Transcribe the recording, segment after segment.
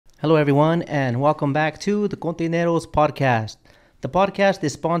Hello, everyone, and welcome back to the Kontaineroz podcast. The podcast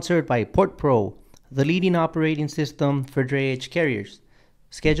is sponsored by PortPro, the leading operating system for Drayage carriers.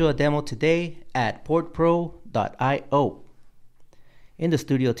 Schedule a demo today at portpro.io. In the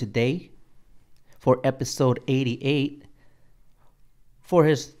studio today for episode 88, for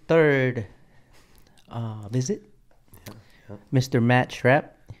his third visit, Mr. Matt Schrap.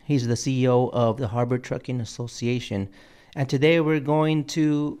 He's the CEO of the Harbor Trucking Association. And today we're going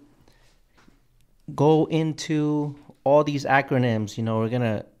to go into all these acronyms. We're going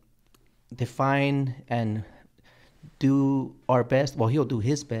to define and do our best. Well, he'll do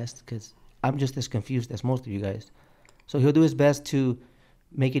his best because I'm just as confused as most of you guys. So he'll do his best to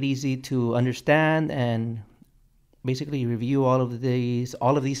make it easy to understand and basically review all of these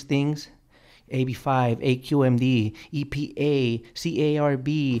things. AB5, AQMD, EPA,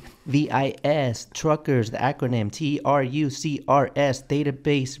 CARB, VIS, truckers, the acronym TRUCRS,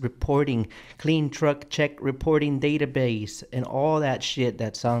 database reporting, clean truck check reporting database, and all that shit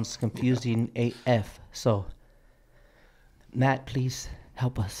that sounds confusing AF. So, Matt, please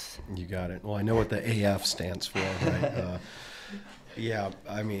help us. You got it. Well, I know what the AF stands for, right? Yeah,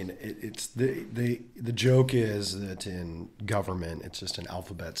 I mean, it's the joke is that in government, it's just an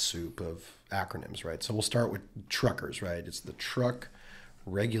alphabet soup of acronyms, right? So we'll start with truckers, right? It's the Truck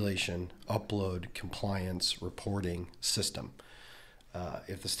Regulation Upload Compliance Reporting System.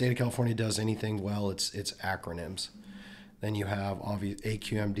 If the state of California does anything well, it's acronyms. Then you have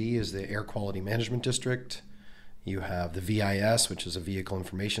AQMD is the Air Quality Management District. You have the VIS, which is a Vehicle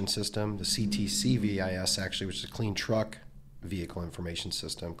Information System. The CTC VIS, actually, which is a Clean Truck Vehicle Information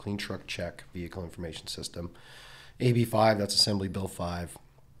System, Clean Truck Check Vehicle Information System. AB5, that's Assembly Bill 5.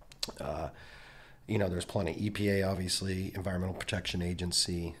 There's plenty. EPA, obviously, Environmental Protection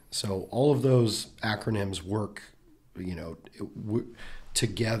Agency. So all of those acronyms work,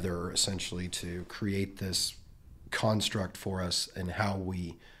 together essentially to create this construct for us and how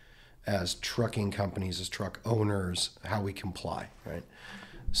we, as trucking companies, as truck owners, how we comply, right?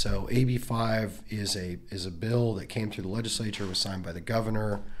 So AB5 is a bill that came through the legislature, was signed by the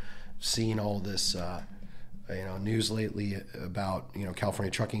governor. Seen all this, news lately about California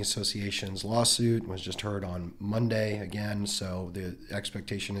Trucking Association's lawsuit was just heard on Monday again. So the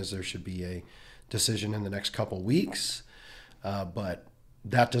expectation is there should be a decision in the next couple weeks, but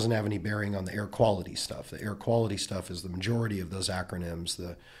that doesn't have any bearing on the air quality stuff. The air quality stuff is the majority of those acronyms: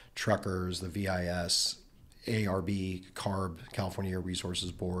 the truckers, the VIS. ARB, CARB, California Air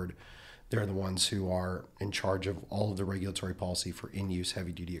Resources Board. They're the ones who are in charge of all of the regulatory policy for in-use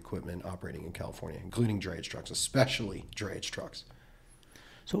heavy-duty equipment operating in California, including drayage trucks, especially drayage trucks.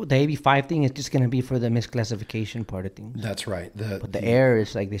 So the AB5 thing is just going to be for the misclassification part of things. That's right. But the air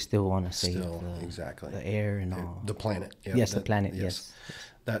is like they still want to save exactly the air and all. The planet. Yeah, yes, the planet, yes.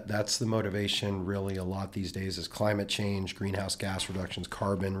 That's the motivation really a lot these days is climate change, greenhouse gas reductions,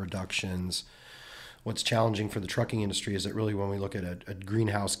 carbon reductions. What's challenging for the trucking industry is that really when we look at a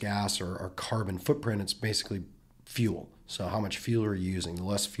greenhouse gas or carbon footprint, it's basically fuel. So how much fuel are you using? The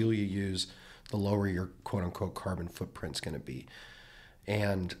less fuel you use, the lower your quote-unquote carbon footprint's going to be.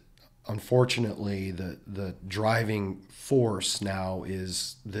 And unfortunately, the driving force now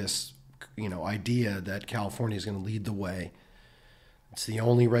is this idea that California is going to lead the way. It's the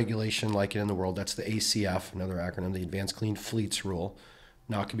only regulation like it in the world. That's the ACF, another acronym, the Advanced Clean Fleets Rule.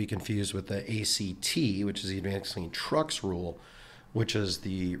 Not to be confused with the ACT, which is the Advanced Clean Trucks Rule, which is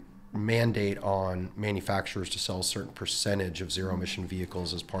the mandate on manufacturers to sell a certain percentage of zero-emission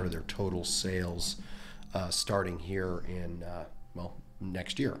vehicles as part of their total sales starting here in,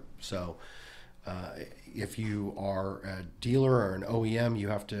 next year. So if you are a dealer or an OEM, you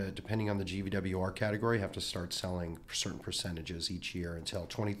have to, depending on the GVWR category, have to start selling certain percentages each year until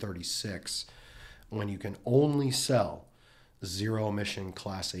 2036, when you can only sell zero-emission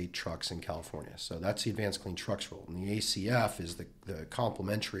Class 8 trucks in California. So that's the Advanced Clean Trucks Rule. And the ACF is the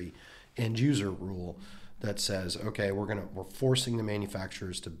complementary end-user rule that says, okay, we're forcing the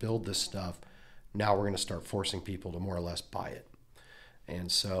manufacturers to build this stuff. Now we're going to start forcing people to more or less buy it.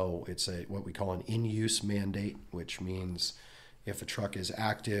 And so it's what we call an in-use mandate, which means if a truck is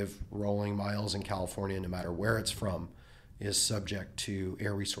active, rolling miles in California, no matter where it's from, is subject to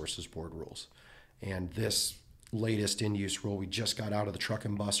Air Resources Board rules. And this latest in-use rule, we just got out of the truck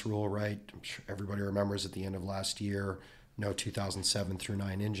and bus rule, right? I'm sure everybody remembers at the end of last year, no 2007 through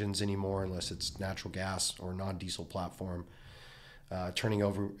 9 engines anymore unless it's natural gas or non-diesel platform. Turning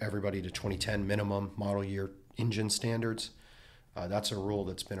over everybody to 2010 minimum model year engine standards. That's a rule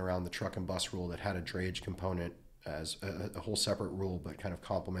that's been around the truck and bus rule that had a drayage component as a whole separate rule, but kind of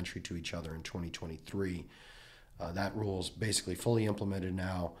complementary to each other in 2023. That rule is basically fully implemented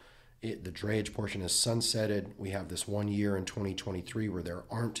now. The drayage portion is sunsetted. We have this 1 year in 2023 where there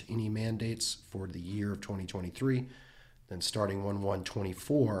aren't any mandates for the year of 2023. Then starting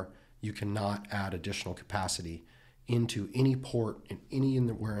 1/1/24, you cannot add additional capacity into any port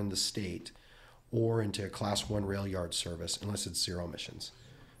anywhere in the state or into a Class 1 rail yard service unless it's zero emissions.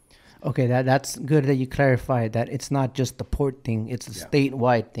 Okay, that's good that you clarified that it's not just the port thing; it's a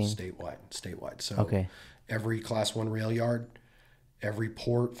statewide thing. Statewide. So okay, every Class 1 rail yard, every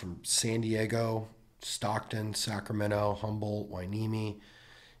port from San Diego, Stockton, Sacramento, Humboldt, Hueneme,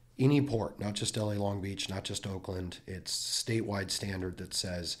 any port, not just LA Long Beach, not just Oakland, it's statewide standard that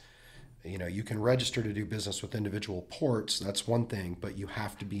says, you can register to do business with individual ports. That's one thing, but you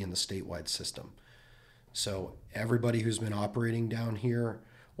have to be in the statewide system. So everybody who's been operating down here,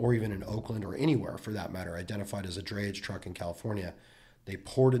 or even in Oakland or anywhere for that matter, identified as a drayage truck in California, they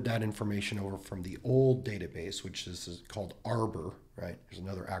ported that information over from the old database, which is called ARBOR, right? There's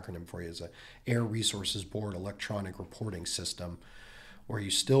another acronym for you. It's a Air Resources Board Electronic Reporting System, where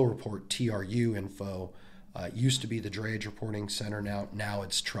you still report TRU info. It used to be the Drayage Reporting Center. Now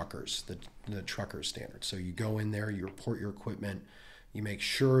it's truckers, the truckers standard. So you go in there, you report your equipment, you make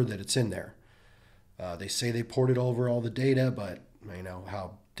sure that it's in there. They say they ported over all the data, but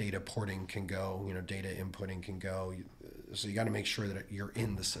how data porting can go, data inputting can go. So you got to make sure that you're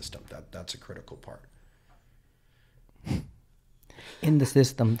in the system. That's a critical part. In the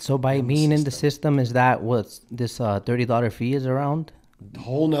system. So by being in the system, is that what this $30 fee is around? A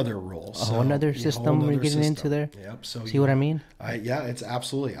whole nother rule. A whole nother system we're getting into there? Yep. So see what I mean? It's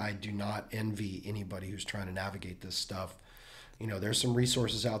absolutely. I do not envy anybody who's trying to navigate this stuff. There's some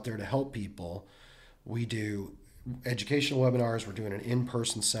resources out there to help people. We do educational webinars. We're doing an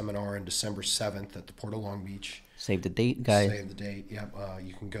in-person seminar on December 7th at the Port of Long Beach. Save the date, guys. Save the date. Yep.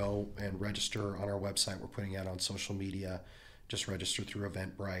 You can go and register on our website. We're putting it on social media. Just register through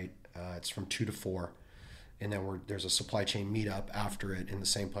Eventbrite. It's from 2 to 4. And then there's a supply chain meetup after it in the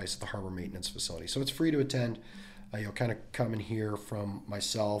same place at the Harbor Maintenance Facility. So it's free to attend. You'll kind of come and hear from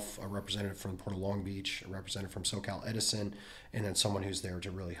myself, a representative from the Port of Long Beach, a representative from SoCal Edison, and then someone who's there to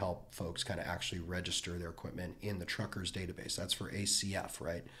really help folks kind of actually register their equipment in the truckers database. That's for ACF,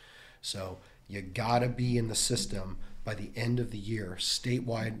 right? So you got to be in the system by the end of the year,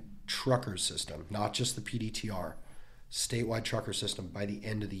 statewide truckers system, not just the PDTR, statewide trucker system by the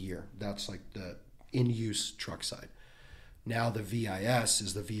end of the year. That's like the in-use truck side. Now the VIS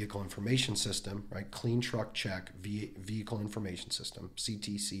is the Vehicle Information System, right? Clean Truck Check, Vehicle Information System,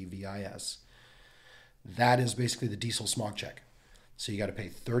 CTC VIS. That is basically the diesel smog check. So you got to pay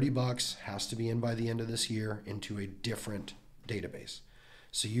 $30, has to be in by the end of this year, into a different database.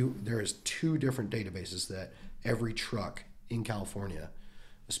 So there is 2 different databases that every truck in California,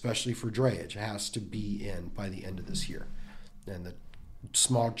 especially for drayage, has to be in by the end of this year. And the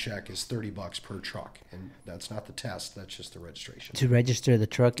smog check is $30 per truck, and that's not the test, that's just the registration. To register the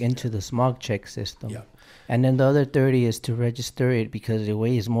truck into the smog check system. Yeah. And then the other 30 is to register it because it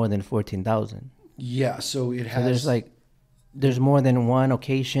weighs more than 14,000. Yeah, so it has... So there's more than one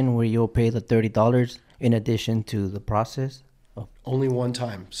occasion where you'll pay the $30 in addition to the process? Oh. Only one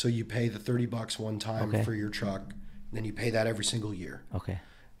time. So you pay the $30 one time for your truck, then you pay that every single year. Okay.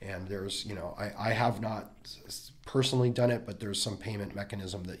 And there's, I have not personally done it, but there's some payment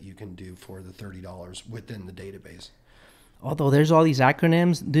mechanism that you can do for the $30 within the database. Although there's all these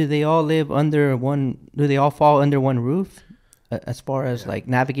acronyms, do they all fall under one roof as far as like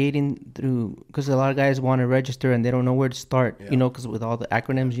navigating through? Because a lot of guys want to register and they don't know where to start, because with all the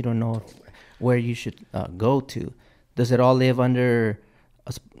acronyms, you don't know where you should go to. Does it all live under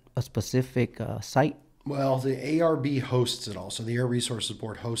a specific site? Well, the ARB hosts it all. So the Air Resources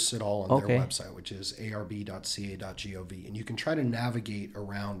Board hosts it all on their website, which is arb.ca.gov. And you can try to navigate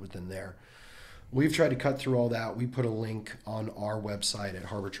around within there. We've tried to cut through all that. We put a link on our website at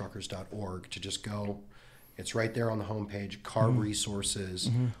harbortruckers.org to just go. It's right there on the homepage, CARB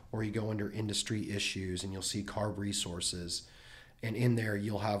resources, or you go under industry issues and you'll see CARB resources. And in there,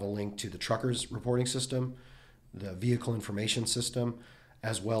 you'll have a link to the truckers reporting system, the vehicle information system,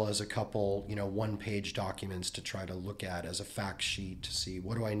 as well as a couple, one-page documents to try to look at as a fact sheet to see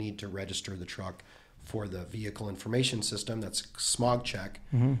what do I need to register the truck for the vehicle information system. That's smog check.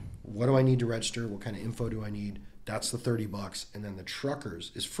 What do I need to register? What kind of info do I need? That's the $30. And then the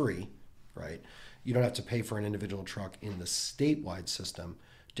truckers is free, right? You don't have to pay for an individual truck in the statewide system.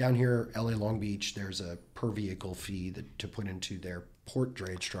 Down here, LA Long Beach, there's a per vehicle fee to put into their port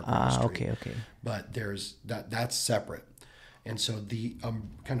drayage truck registry. Okay. But there's that's separate. And so the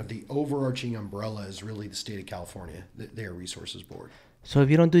kind of the overarching umbrella is really the state of California, the Air Resources Board. So if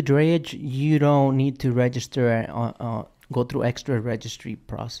you don't do drayage, you don't need to register, go through extra registry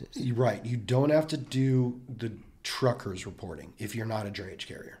process. You're right. You don't have to do the truckers reporting if you're not a drayage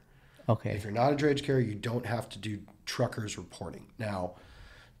carrier. Okay. If you're not a drayage carrier, you don't have to do truckers reporting. Now,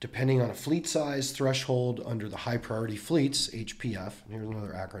 depending on a fleet size threshold under the high priority fleets, HPF, here's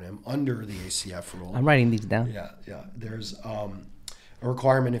another acronym, under the ACF rule. I'm writing these down. Yeah. There's a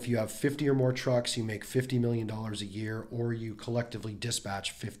requirement if you have 50 or more trucks, you make $50 million a year, or you collectively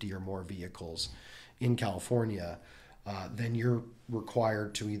dispatch 50 or more vehicles in California, then you're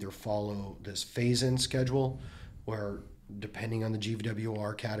required to either follow this phase-in schedule where depending on the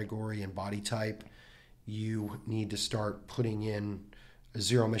GVWR category and body type, you need to start putting in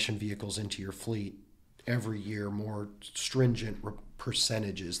zero emission vehicles into your fleet every year, more stringent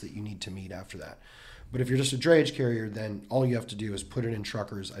percentages that you need to meet after that. But if you're just a drayage carrier, then all you have to do is put it in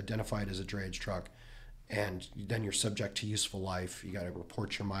truckers, identify it as a drayage truck, and then you're subject to useful life. You got to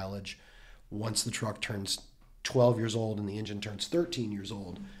report your mileage. Once the truck turns 12 years old and the engine turns 13 years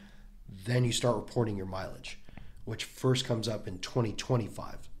old, then you start reporting your mileage, which first comes up in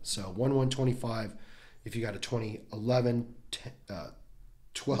 2025. So 1/1/25, if you got a 2011,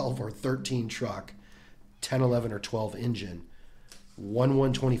 12 or 13 truck, 10, 11, or 12 engine,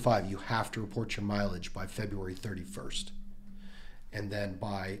 1/1/25, you have to report your mileage by February 31st. And then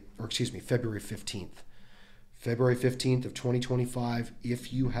February 15th. February 15th of 2025,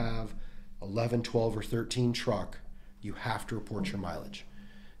 if you have 11, 12, or 13 truck, you have to report your mileage.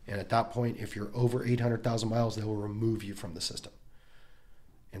 And at that point, if you're over 800,000 miles, they will remove you from the system.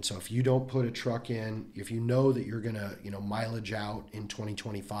 And so if you don't put a truck in, if you know that you're going to, mileage out in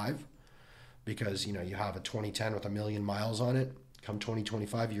 2025 because, you have a 2010 with 1 million miles on it, come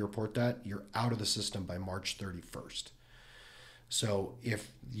 2025, you report that, you're out of the system by March 31st. So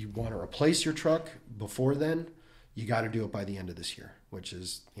if you want to replace your truck before then, you got to do it by the end of this year, which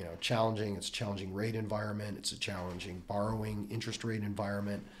is, challenging. It's a challenging rate environment. It's a challenging borrowing interest rate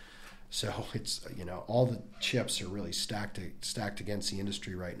environment. So it's, all the chips are really stacked against the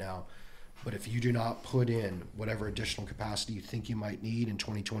industry right now. But if you do not put in whatever additional capacity you think you might need in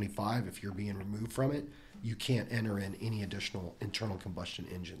 2025, if you're being removed from it, you can't enter in any additional internal combustion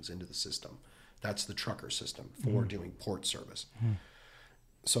engines into the system. That's the trucker system for doing port service.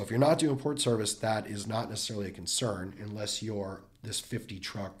 So if you're not doing port service, that is not necessarily a concern unless you're this 50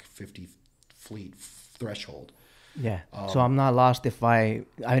 truck, 50 fleet threshold. Yeah. So I'm not lost if I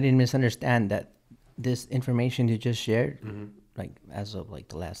didn't misunderstand that this information you just shared, like as of like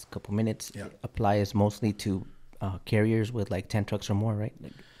the last couple minutes, applies mostly to carriers with like 10 trucks or more, right?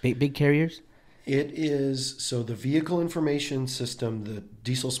 Like big carriers. It is. So the vehicle information system, the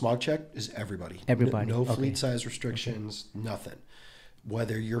diesel smog check, is everybody. Everybody. No fleet size restrictions, nothing.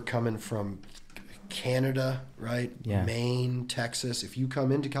 Whether you're coming from Canada, right? Yeah. Maine, Texas, if you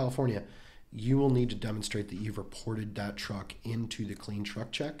come into California, you will need to demonstrate that you've reported that truck into the clean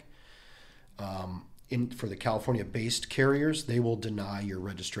truck check. For the California-based carriers, they will deny your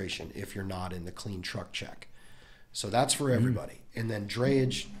registration if you're not in the clean truck check. So that's for everybody. And then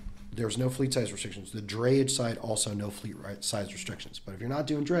drayage, there's no fleet size restrictions. The drayage side also no fleet size restrictions. But if you're not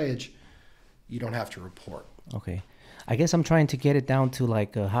doing drayage, you don't have to report. Okay. I guess I'm trying to get it down to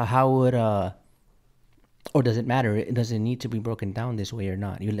like how would or does it matter? Does it need to be broken down this way or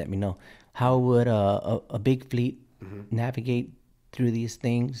not? You let me know. How would a big fleet navigate through these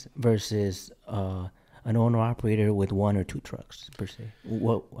things versus an owner-operator with 1 or 2 trucks, per se?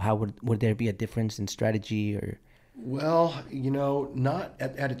 How would there be a difference in strategy or? Well, not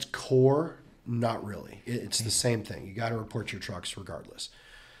at its core, not really. It's the same thing. You got to report your trucks regardless.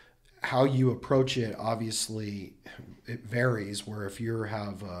 How you approach it, obviously, it varies. Where if you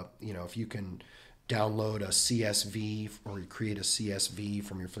have, if you can download a CSV or you create a CSV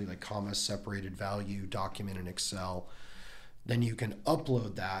from your fleet, like comma separated value document in Excel, then you can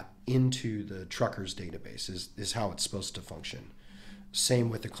upload that into the truckers database is how it's supposed to function. Same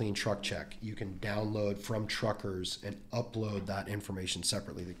with the clean truck check. You can download from truckers and upload that information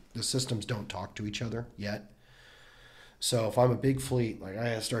separately. The systems don't talk to each other yet. So if I'm a big fleet, like I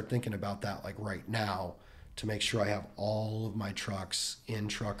gotta start thinking about that like right now to make sure I have all of my trucks in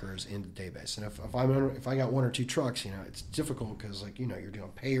truckers in the database. And if I got 1 or 2 trucks, it's difficult because like, you're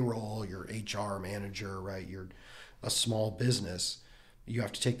doing payroll, you're HR manager, right? You're a small business. You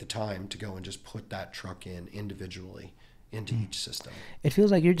have to take the time to go and just put that truck in individually into each system. It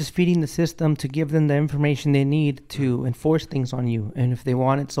feels like you're just feeding the system to give them the information they need to enforce things on you. And if they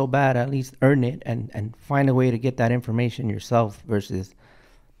want it so bad, at least earn it and find a way to get that information yourself versus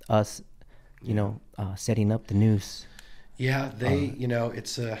us, setting up the noose. Yeah,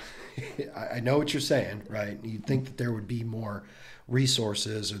 it's I know what you're saying, right? You'd think that there would be more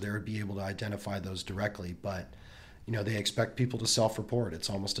resources or they would be able to identify those directly, but they expect people to self-report. It's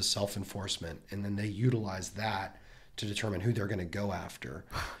almost a self-enforcement, and then they utilize that to determine who they're going to go after.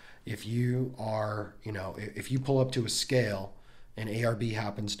 If you are, if you pull up to a scale and ARB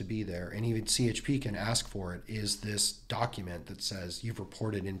happens to be there, and even CHP can ask for it, is this document that says you've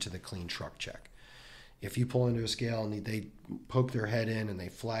reported into the clean truck check. If you pull into a scale and they poke their head in and they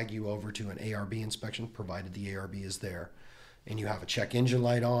flag you over to an ARB inspection, provided the ARB is there, and you have a check engine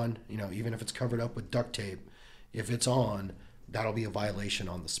light on, even if it's covered up with duct tape, if it's on, that'll be a violation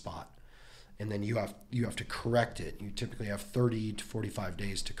on the spot. And then you have to correct it. You typically have 30 to 45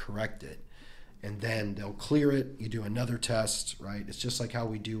 days to correct it. And then they'll clear it. You do another test, right? It's just like how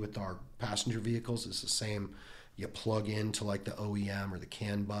we do with our passenger vehicles. It's the same. You plug into like the OEM or the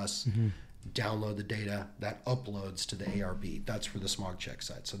CAN bus, download the data, that uploads to the ARB. That's for the smog check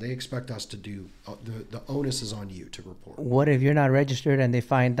side. So they expect us to do, the onus is on you to report. What if you're not registered and they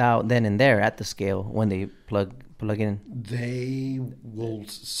find out then and there at the scale when they plug in? They will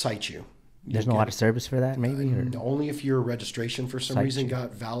cite you. There's no out of service for that, maybe? Only if your registration for some reason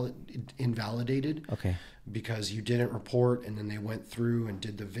got invalidated. Okay. Because you didn't report, and then they went through and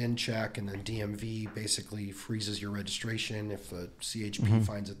did the VIN check, and then DMV basically freezes your registration. If the CHP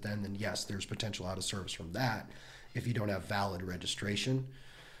finds it then yes, there's potential out of service from that if you don't have valid registration.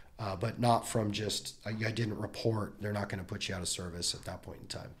 But not from just, I didn't report. They're not going to put you out of service at that point in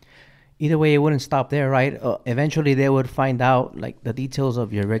time. Either way, it wouldn't stop there, right? Eventually, they would find out like the details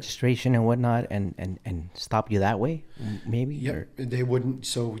of your registration and whatnot, and stop you that way, maybe. Yeah, they wouldn't.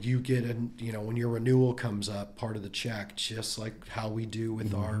 So you get when your renewal comes up, part of the check, just like how we do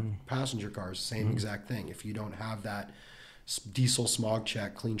with our passenger cars, same exact thing. If you don't have that diesel smog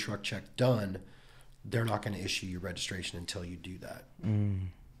check, clean truck check done, they're not going to issue your registration until you do that.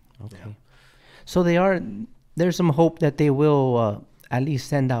 Okay. Yeah. So there's some hope that they will. At least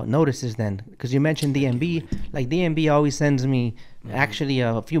send out notices then, because you mentioned DMV. Like DMV always sends me actually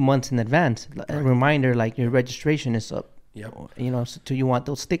a few months in advance a reminder, like your registration is up. Yep. So you want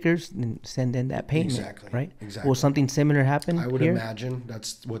those stickers and send in that payment. Exactly. Right. Exactly. Will something similar happen? I would here? imagine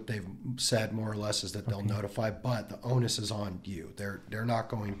that's what they've said more or less, is that they'll notify, but the onus is on you. They're not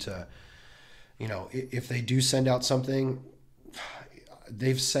going to, if they do send out something.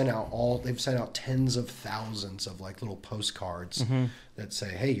 They've sent out tens of thousands of like little postcards that say,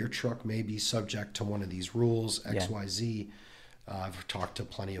 hey, your truck may be subject to one of these rules, XYZ. I've talked to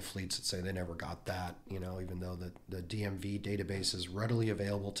plenty of fleets that say they never got that, even though the DMV database is readily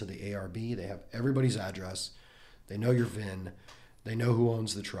available to the ARB. They have everybody's address. They know your VIN. They know who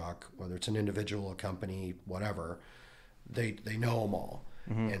owns the truck, whether it's an individual, a company, whatever. They know them all.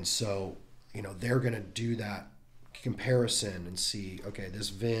 And so, they're going to do that comparison and see, okay, this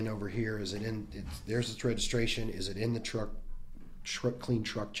VIN over here, there's its registration, is it in the truck clean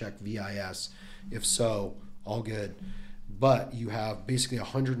truck check VIS? If so, all good. But you have basically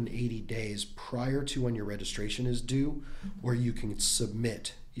 180 days prior to when your registration is due where you can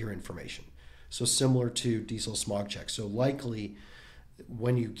submit your information. So similar to diesel smog check. So likely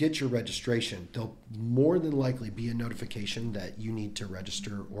when you get your registration, there'll more than likely be a notification that you need to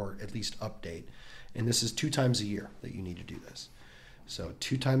register or at least update. And this is 2 times a year that you need to do this. So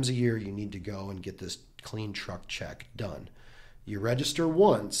 2 times a year, you need to go and get this clean truck check done. You register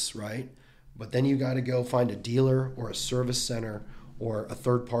once, right? But then you got to go find a dealer or a service center or a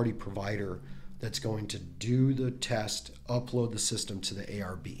third-party provider that's going to do the test, upload the system to the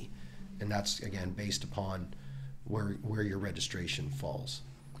ARB. And that's, again, based upon where your registration falls.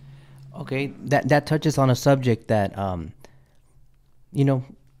 Okay, that touches on a subject that,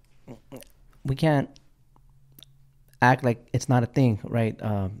 we can't act like it's not a thing, right?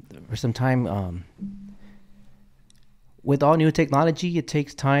 For some time, with all new technology, it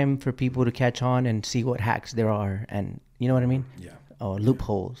takes time for people to catch on and see what hacks there are, and you know what I mean? Yeah. Or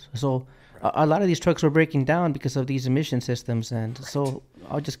loopholes. So a lot of these trucks were breaking down because of these emission systems, and so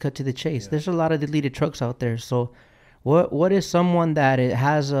I'll just cut to the chase. There's a lot of deleted trucks out there. So what is someone that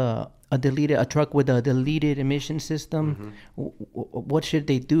has a truck with a deleted emission system? What should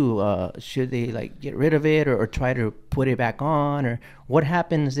they do? Should they get rid of it or try to put it back on? Or what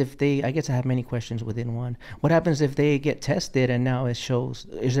happens if I guess I have many questions within one. What happens if they get tested and now it shows,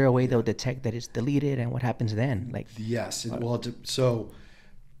 is there a way they'll detect that it's deleted, and what happens then? Yes. So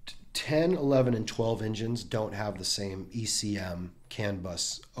 10, 11, and 12 engines don't have the same ECM CAN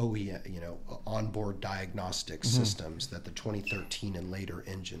bus OEM, onboard diagnostic systems that the 2013 and later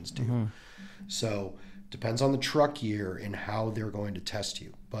engines do. So Depends on the truck year and how they're going to test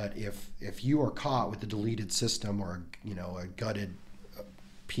you. But if you are caught with a deleted system or a gutted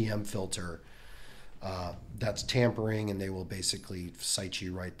PM filter, that's tampering, and they will basically cite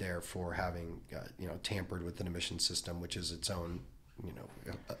you right there for having tampered with an emission system, which is its own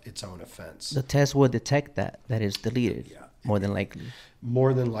offense. The test will detect that is deleted. Yeah. More than likely.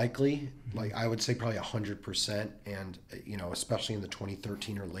 More than likely, like I would say probably 100%, and especially in the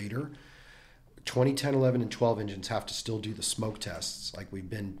 2013 or later. 2010, 11, and 12 engines have to still do the smoke tests like we've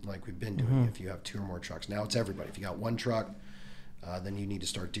been doing if you have 2 or more trucks. Now it's everybody. If you got 1 truck, then you need to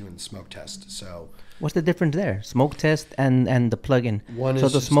start doing the smoke test. So what's the difference there? Smoke test and the plug-in. So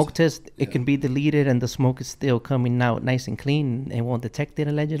the smoke test, it can be deleted and the smoke is still coming out nice and clean and won't detect it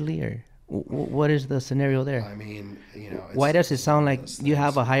allegedly, or what is the scenario there? I mean, why does it sound like you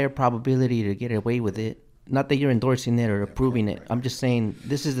have a higher probability to get away with it? Not that you're endorsing it or approving it. I'm just saying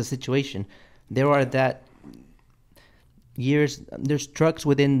this is the situation. There are years. There's trucks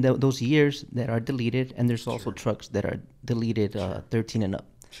within those years that are deleted, and there's also trucks that are deleted 13 and up.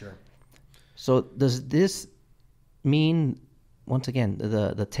 Sure. So does this mean, once again,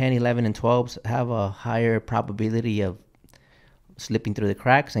 the 10, 11, and 12s have a higher probability of slipping through the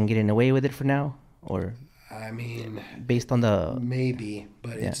cracks and getting away with it for now, or? I mean, based on the maybe,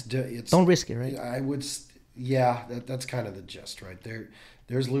 but it's don't risk it, right? I would, yeah. That's kind of the gist, right there.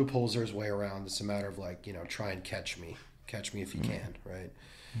 There's loopholes. There's way around. It's a matter of try and catch me if you can, right?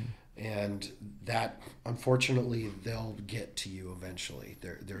 And that, unfortunately, they'll get to you eventually.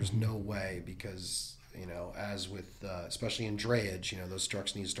 There's no way, because as with especially in drayage, those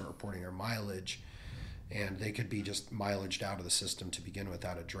trucks need to start reporting their mileage. And they could be just mileaged out of the system to begin with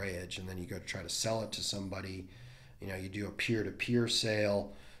out of drayage. And then you go to try to sell it to somebody. You do a peer-to-peer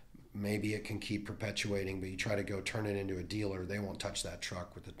sale. Maybe it can keep perpetuating, but you try to go turn it into a dealer. They won't touch that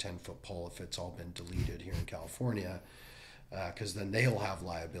truck with a 10-foot pole if it's all been deleted here in California, because then they'll have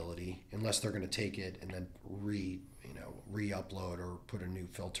liability unless they're going to take it and then re-upload or put a new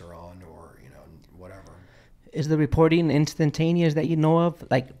filter on or whatever. Is the reporting instantaneous that you know of?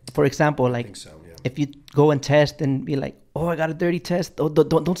 Like, for example, I think so, yeah. If you go and test and be like, "Oh, I got a dirty test. Oh,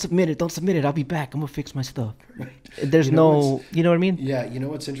 don't submit it. Don't submit it. I'll be back. I'm gonna fix my stuff." Right. There's you know what I mean? Yeah.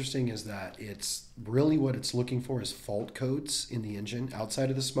 What's interesting is that it's really what it's looking for is fault codes in the engine outside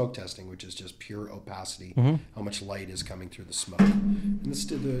of the smoke testing, which is just pure opacity, how much light is coming through the smoke, and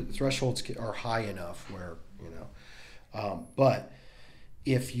the thresholds are high enough where but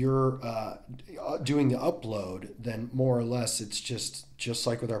if you're doing the upload, then more or less it's just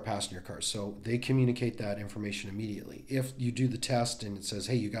like with our passenger cars. So they communicate that information immediately. If you do the test and it says,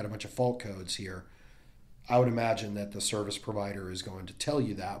 hey, you got a bunch of fault codes here, I would imagine that the service provider is going to tell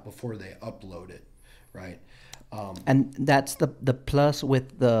you that before they upload it, right? And that's the plus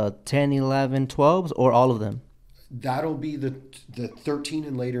with the 10, 11, 12s, or all of them? That'll be the 13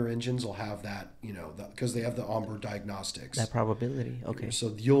 and later engines will have that, because they have the onboard diagnostics. That probability, okay.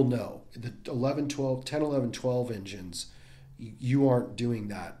 So you'll know. The 10, 11, 12 engines, you aren't doing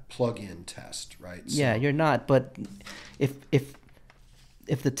that plug-in test, right? Yeah, you're not. But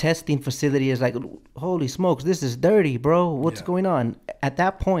if the testing facility is like, holy smokes, this is dirty, bro. What's going on? At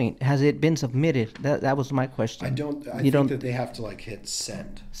that point, has it been submitted? That was my question. I think that they have to hit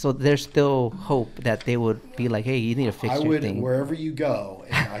send. So there's still hope that they would be like, hey, you need to fix your thing. Wherever you go,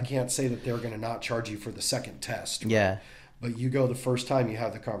 and I can't say that they're going to not charge you for the second test. Right? Yeah. But you go the first time, you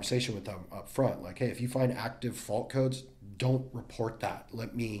have the conversation with them up front. Like, hey, if you find active fault codes, don't report that.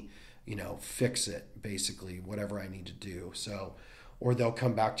 Let me, fix it, basically, whatever I need to do. So, or they'll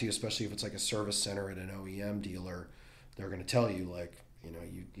come back to you, especially if it's like a service center at an OEM dealer. They're going to tell you,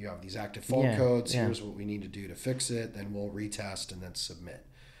 you have these active fault codes. Yeah. Here's what we need to do to fix it. Then we'll retest and then submit.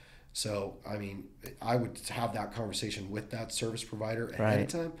 So, I mean, I would have that conversation with that service provider ahead of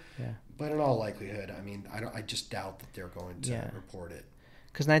time. Yeah. But in all likelihood, I mean, I just doubt that they're going to report it.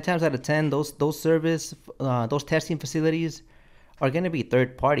 Because 9 times out of 10, those testing facilities are going to be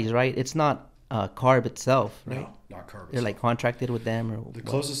third parties, right? It's not CARB itself, right? No, not CARB. They're like contracted with them, or the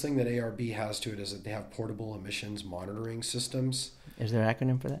closest thing that ARB has to it is that they have portable emissions monitoring systems. Is there an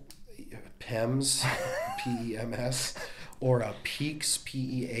acronym for that? PEMS, PEMS, or a PEAQS,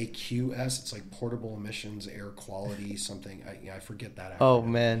 PEAQS. It's like portable emissions air quality something. I forget that acronym. Oh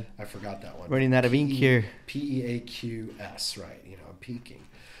man, I forgot that one. Running out of ink here. PEAQS, right? Peaking.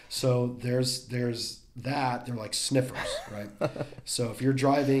 So there's that. They're like sniffers, right? So if you're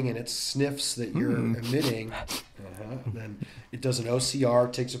driving and it sniffs that you're emitting, then it does an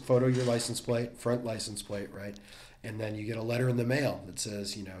OCR, takes a photo of your license plate, front license plate, right? And then you get a letter in the mail that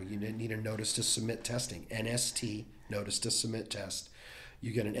says, you need a notice to submit testing, NST, notice to submit test.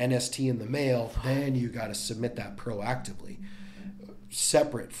 you get an NST in the mail, then you got to submit that proactively,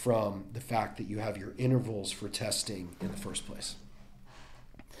 separate from the fact that you have your intervals for testing in the first place.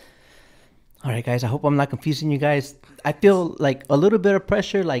 All right, guys, I hope I'm not confusing you guys. I feel like a little bit of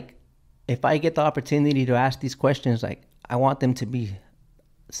pressure. Like, if I get the opportunity to ask these questions, like, I want them to be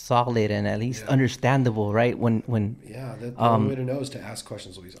solid and at least understandable, right? When the only way to know is to ask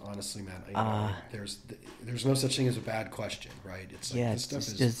questions, Luis. Honestly, man, there's no such thing as a bad question, right? It's like this stuff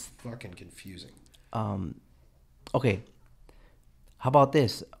is just fucking confusing. Okay, how about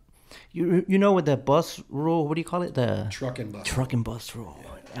this? You know, with the bus rule, what do you call it? The truck and bus rule.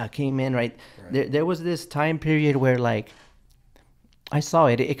 Came in right. There was this time period where, like, I saw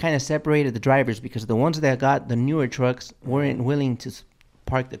it kind of separated the drivers, because the ones that got the newer trucks weren't willing to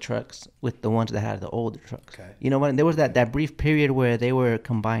park the trucks with the ones that had the older trucks. Okay. You know what? There was that brief period where they were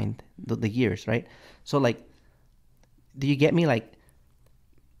combined, the years, right? So, like, do you get me? Like,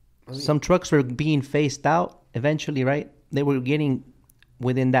 some trucks were being phased out eventually, right? They were getting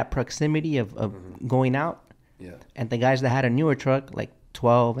within that proximity of going out. Yeah. And the guys that had a newer truck, like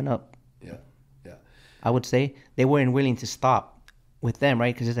 12 and up, I would say, they weren't willing to stop with them,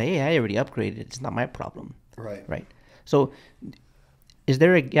 right? Because it's like, hey, I already upgraded. It's not my problem. Right. So, is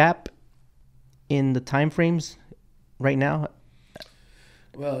there a gap in the time frames right now?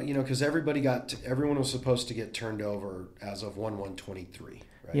 Well, because everyone was supposed to get turned over as of 1/1/23, right?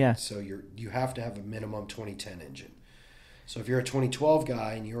 Yeah. So you have to have a minimum 2010 engine. So if you're a 2012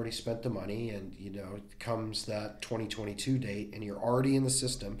 guy and you already spent the money, and it comes that 2022 date and you're already in the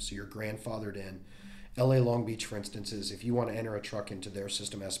system, so you're grandfathered in. LA Long Beach, for instance, is if you want to enter a truck into their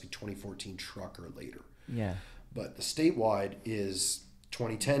system, it has to be 2014 truck or later. Yeah. But the statewide is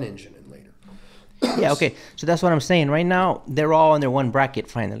 2010 engine and later. Yeah, okay. So that's what I'm saying. Right now, they're all under one bracket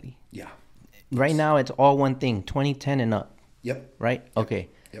finally. Yeah. Right now, it's all one thing, 2010 and up. Yep. Right? Okay.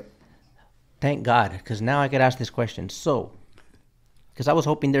 Yep. Thank God, because now I could ask this question. So, because I was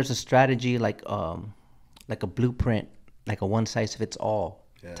hoping there's a strategy like a blueprint, like a one-size-fits-all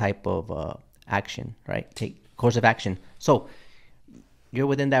type of action, right? Take course of action. So, you're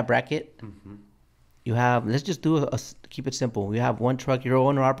within that bracket. Mm-hmm. You have, let's just keep it simple. You have one truck, you're an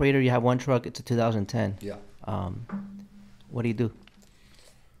owner operator, you have one truck, it's a 2010. Yeah. What do you do?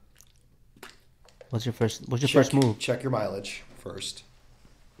 What's your first move? Check your mileage first.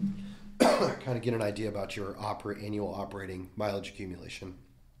 Kind of get an idea about your annual operating mileage accumulation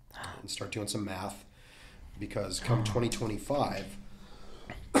and start doing some math, because come 2025,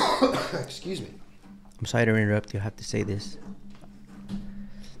 excuse me. I'm sorry to interrupt you. I have to say this.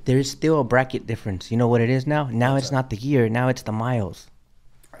 There is still a bracket difference. You know what it is now? Now it's not the year. Now it's the miles.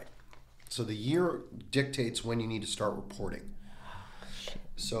 Right. So the year dictates when you need to start reporting.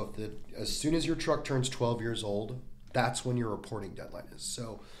 So as soon as your truck turns 12 years old, that's when your reporting deadline is.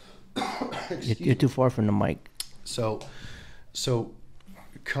 So you're too far from the mic. So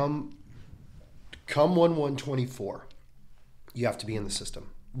come 1/1/24, you have to be in the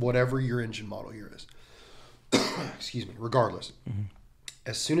system, whatever your engine model year is. Excuse me. Regardless. Mm-hmm.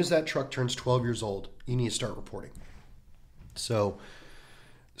 As soon as that truck turns 12 years old, you need to start reporting. So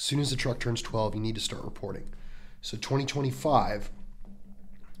as soon as the truck turns 12, you need to start reporting. So 2025,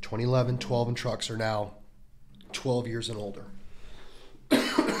 2011, 12 and trucks are now 12 years and older.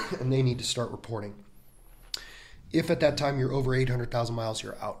 And they need to start reporting. If at that time you're over 800,000 miles,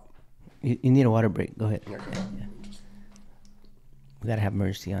 you're out. You need a water break. Go ahead. Okay. Yeah. We got to have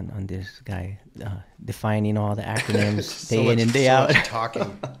mercy on this guy defining all the acronyms day in and day out.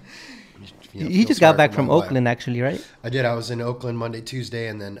 Talking. You just got back from Oakland, actually, right? I did. I was in Oakland Monday, Tuesday,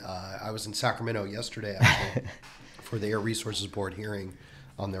 and then I was in Sacramento yesterday actually, for the Air Resources Board hearing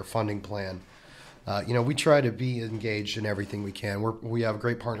on their funding plan. We try to be engaged in everything we can. We have a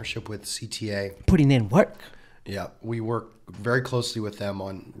great partnership with CTA. Putting in work. Yeah, we work very closely with them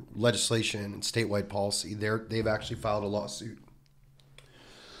on legislation and statewide policy. They've actually filed a lawsuit.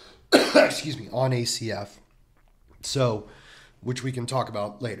 Excuse me, on ACF. So, which we can talk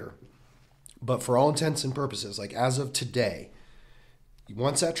about later. But for all intents and purposes, like as of today,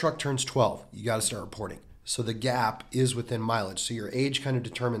 once that truck turns 12, you got to start reporting. So the gap is within mileage. So your age kind of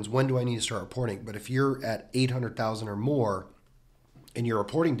determines when do I need to start reporting. But if you're at 800,000 or more and your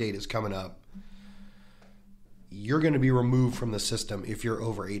reporting date is coming up, you're going to be removed from the system if you're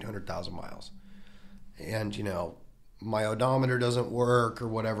over 800,000 miles. And, my odometer doesn't work or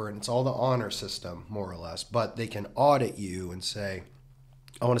whatever, and it's all the honor system, more or less. But they can audit you and say,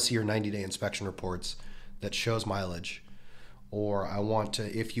 I want to see your 90-day inspection reports that shows mileage. Or I want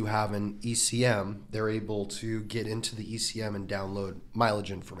to, if you have an ECM, they're able to get into the ECM and download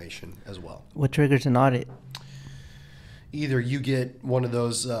mileage information as well. What triggers an audit? Either you get one of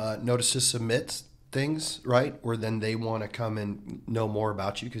those notice to submit things, right? Or then they want to come and know more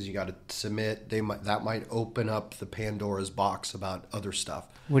about you because you got to submit. That might open up the Pandora's box about other stuff.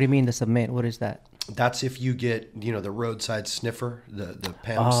 What do you mean to submit? What is that? That's if you get, the roadside sniffer, the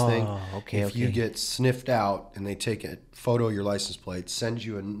PEMS thing. Okay, if you get sniffed out and they take a photo of your license plate, send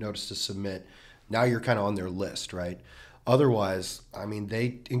you a notice to submit, now you're kind of on their list, right? Otherwise, I mean,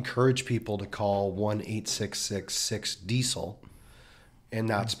 they encourage people to call 1-866-6-diesel, and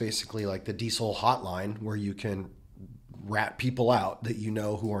that's basically like the diesel hotline where you can rat people out that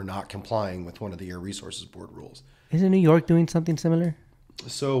who are not complying with one of the Air Resources Board rules. Isn't New York doing something similar?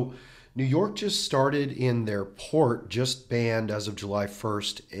 So New York just started in their port, just banned as of July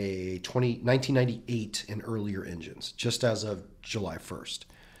 1st, 1998 and earlier engines, just as of July 1st.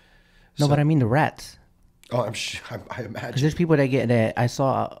 No, but I mean the rats. Oh, I imagine. Because there's people that get that. I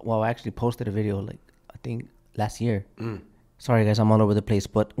saw, I actually posted a video, I think last year. Sorry, guys, I'm all over the place.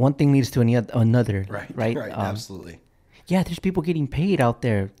 But one thing leads to another. Right? Absolutely. Yeah, there's people getting paid out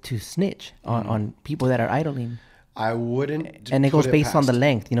there to snitch on people that are idling. I wouldn't. And it goes based on the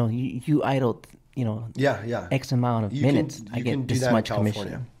length. You idled, Yeah. X amount of minutes. I get this much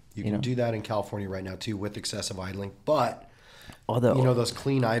commission. You can do that in California right now, too, with excessive idling. But, Although, those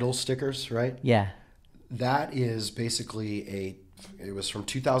clean idle stickers, right? Yeah. That is basically it was from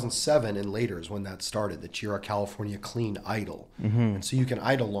 2007 and later is when that started, that you're a California clean idle. And so you can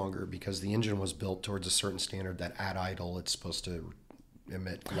idle longer because the engine was built towards a certain standard that at idle, it's supposed to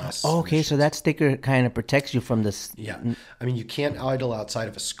emit less. Okay, emissions. so that sticker kind of protects you from this. Yeah. I mean, you can't idle outside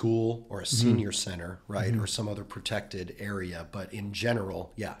of a school or a senior center, right? Or some other protected area. But in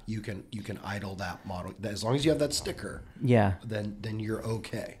general, yeah, you can idle that model. As long as you have that sticker, Yeah. then you're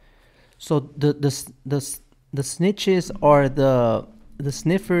okay. So the snitches are the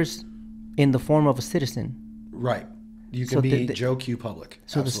sniffers in the form of a citizen. Right. You can So be the- Joe Q public.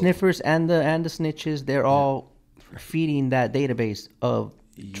 So Absolutely. the sniffers and the snitches, they're all feeding that database of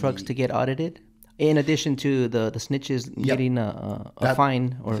trucks to get audited. In addition to the snitches getting a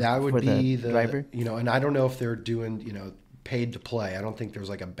fine or that would for be the driver. And I don't know if they're doing paid to play. I don't think there's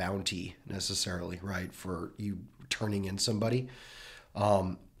like a bounty necessarily, right, for you turning in somebody.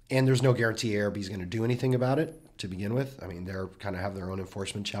 And there's no guarantee ARB is going to do anything about it to begin with. I mean, they're kind of have their own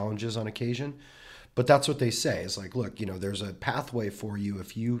enforcement challenges on occasion. But that's what they say. It's like, look, there's a pathway for you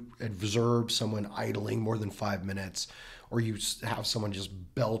if you observe someone idling more than 5 minutes, or you have someone just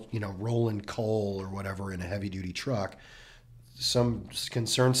rolling coal or whatever in a heavy-duty truck. Some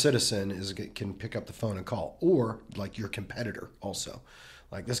concerned citizen can pick up the phone and call, or like your competitor also.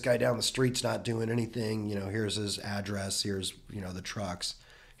 Like, this guy down the street's not doing anything. Here's his address. Here's the trucks.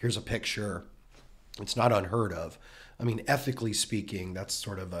 Here's a picture. It's not unheard of. I mean, ethically speaking, that's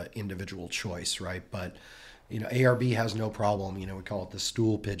sort of an individual choice, right? But, ARB has no problem. We call it the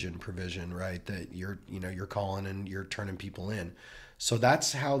stool pigeon provision, right? That you're calling and you're turning people in. So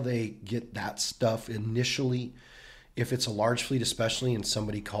that's how they get that stuff initially. If it's a large fleet, especially, and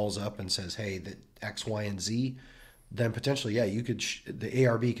somebody calls up and says, hey, that X, Y, and Z, then potentially, yeah, the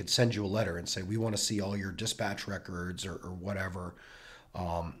ARB could send you a letter and say, we want to see all your dispatch records or whatever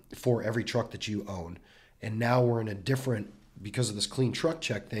for every truck that you own. And now we're in a different, because of this clean truck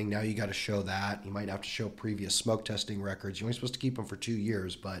check thing, now you got to show that. You might have to show previous smoke testing records. You're only supposed to keep them for 2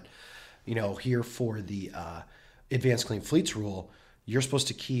 years, but, here for the Advanced Clean Fleets rule, you're supposed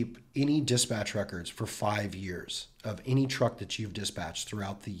to keep any dispatch records for 5 years of any truck that you've dispatched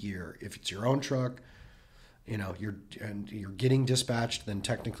throughout the year. If it's your own truck, you're getting dispatched, then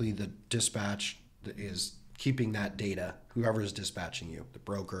technically the dispatch is keeping that data. Whoever is dispatching you, the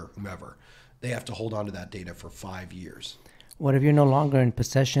broker, whomever, they have to hold on to that data for 5 years. What if you're no longer in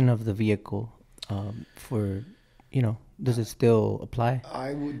possession of the vehicle? Does it still apply?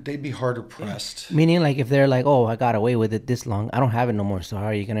 They'd be harder pressed. Meaning, like, if they're like, oh, I got away with it this long, I don't have it no more. So how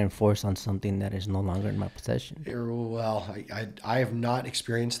are you going to enforce on something that is no longer in my possession? Well, I have not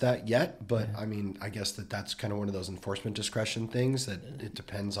experienced that yet, but I mean, I guess that's kind of one of those enforcement discretion things that it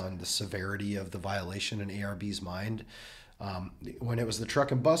depends on the severity of the violation in ARB's mind. When it was the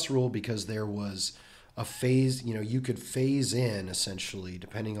truck and bus rule, because there was a phase, you could phase in essentially,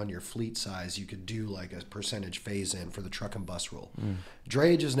 depending on your fleet size, you could do like a percentage phase in for the truck and bus rule.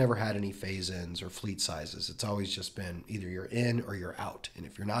 Drayage has never had any phase ins or fleet sizes. It's always just been either you're in or you're out. And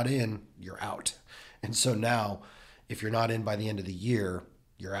if you're not in, you're out. And so now, if you're not in by the end of the year,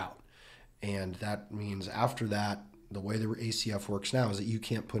 you're out. And that means after that, the way the ACF works now is that you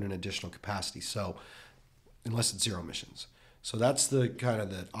can't put in additional capacity. So unless it's zero emissions. So that's the kind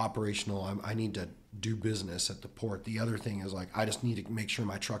of the operational, I need to do business at the port. The other thing is like, I just need to make sure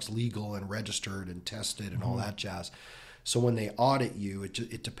my truck's legal and registered and tested and all that jazz. So when they audit you,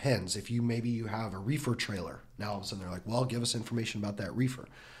 it depends. If maybe you have a reefer trailer, now all of a sudden they're like, well, give us information about that reefer.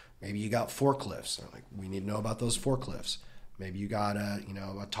 Maybe you got forklifts. They're like, we need to know about those forklifts. Maybe you got a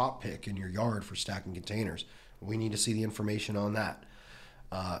top pick in your yard for stacking containers. We need to see the information on that.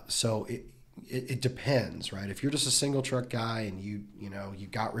 So it depends, right? If you're just a single truck guy and you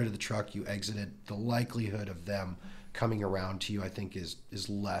got rid of the truck, you exited, the likelihood of them coming around to you, I think, is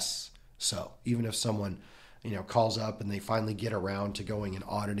less so. Even if someone, calls up and they finally get around to going and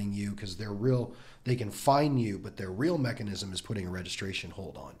auditing you, because they can fine you, but their real mechanism is putting a registration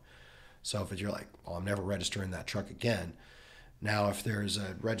hold on. So if you're like, well, I'm never registering that truck again. Now, if there's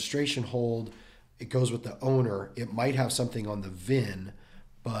a registration hold, it goes with the owner. It might have something on the VIN,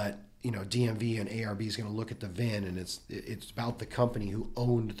 but DMV and ARB is going to look at the VIN, and it's about the company who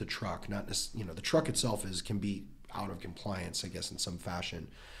owned the truck, not the truck itself can be out of compliance, I guess, in some fashion.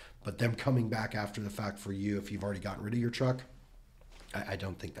 But them coming back after the fact for you, if you've already gotten rid of your truck, I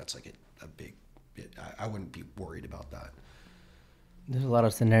don't think that's like a big. I wouldn't be worried about that. There's a lot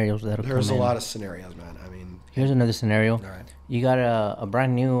of scenarios that'll come in. There's a lot of scenarios, man. I mean, here's another scenario. All right. You got a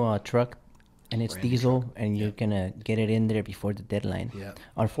brand new truck, and it's Brand new diesel, truck. and you're gonna get it in there before the deadline. Yeah.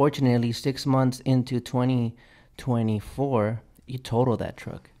 Unfortunately, 6 months into 2024, you total that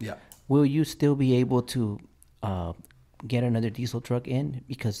truck. Yeah. Will you still be able to get another diesel truck in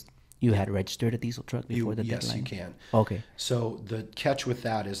because you had registered a diesel truck before the deadline? Yes, you can. Okay. So the catch with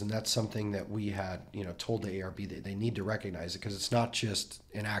that is, and that's something that we had, told the ARB that they need to recognize it, because it's not just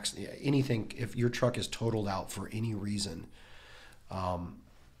an accident. Anything, if your truck is totaled out for any reason,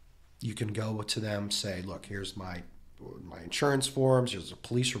 you can go to them, say, look, here's my insurance forms, here's a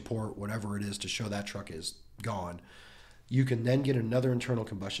police report, whatever it is, to show that truck is gone. You can then get another internal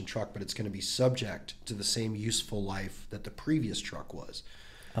combustion truck, but it's going to be subject to the same useful life that the previous truck was.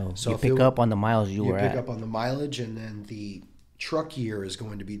 Oh, so you pick up on the miles you were at. You pick up on the mileage, and then the truck year is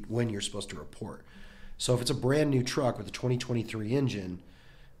going to be when you're supposed to report. So if it's a brand new truck with a 2023 engine,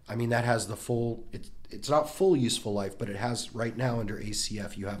 I mean, that has the full, it's not full useful life, but it has, right now under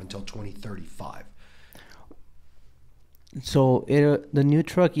ACF, you have until 2035. So the new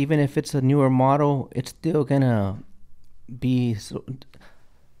truck, even if it's a newer model, it's still going to be...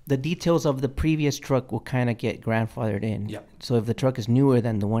 the details of the previous truck will kind of get grandfathered in. Yeah. So if the truck is newer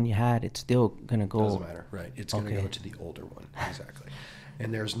than the one you had, it's still going to go... Doesn't matter, right. It's going to go to the older one, exactly.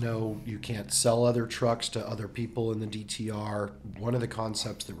 And you can't sell other trucks to other people in the DTR. One of the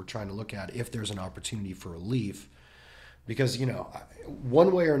concepts that we're trying to look at, if there's an opportunity for relief, because,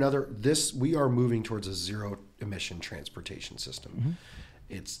 one way or another, we are moving towards a zero emission transportation system. Mm-hmm.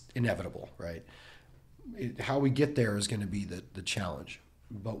 It's inevitable, right? How we get there is going to be the challenge.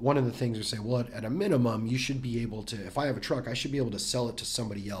 But one of the things we say, well, at a minimum, you should be able to, if I have a truck, I should be able to sell it to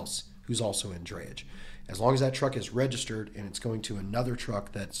somebody else who's also in drayage. As long as that truck is registered and it's going to another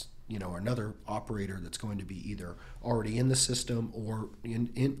truck that's, another operator that's going to be either already in the system or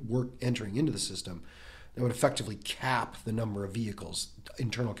entering into the system, that would effectively cap the number of vehicles,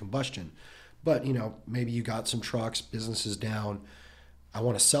 internal combustion. But, maybe you got some trucks, business is down, I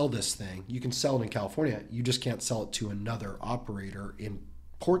want to sell this thing. You can sell it in California. You just can't sell it to another operator in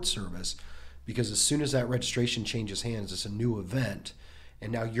port service, because as soon as that registration changes hands, it's a new event,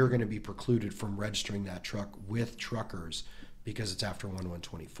 and now you're going to be precluded from registering that truck with truckers because it's after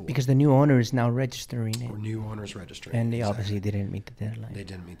 1/1/24. Because the new owner is now registering it. Or new owners registering. And they obviously didn't meet the deadline. They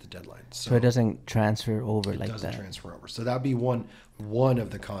didn't meet the deadline. So it doesn't transfer over like that. It doesn't transfer over. So that'd be one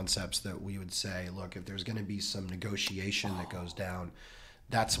of the concepts that we would say, look, if there's going to be some negotiation that goes down,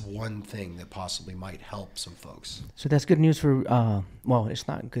 that's one thing that possibly might help some folks. So that's good news for, well, it's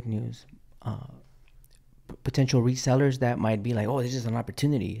not good news. Potential resellers that might be like, oh, this is an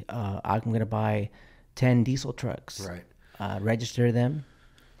opportunity. I'm going to buy 10 diesel trucks. Right. Register them.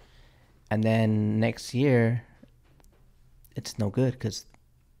 And then next year, it's no good because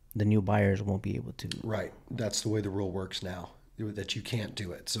the new buyers won't be able to. Right. That's the way the rule works now, that you can't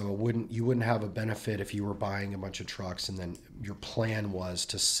do it. So you wouldn't have a benefit if you were buying a bunch of trucks and then your plan was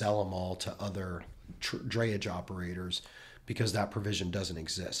to sell them all to other drayage operators, because that provision doesn't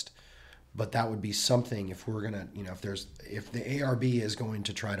exist. But that would be something, if we're going to, if the ARB is going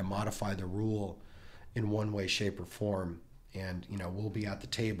to try to modify the rule in one way, shape, or form, and, we'll be at the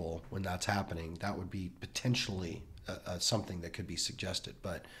table when that's happening, that would be potentially something that could be suggested.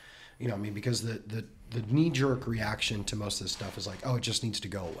 But, because the knee-jerk reaction to most of this stuff is like, oh, it just needs to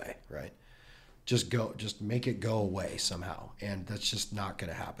go away, right? Just make it go away somehow. And that's just not going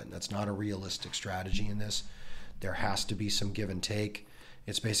to happen. That's not a realistic strategy in this. There has to be some give and take.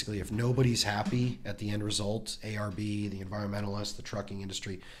 It's basically, if nobody's happy at the end result, ARB, the environmentalists, the trucking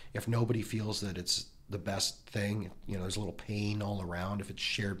industry, if nobody feels that the best thing. You know, there's a little pain all around. If it's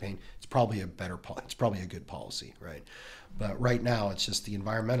shared pain, it's probably a good policy, right? But right now, it's just the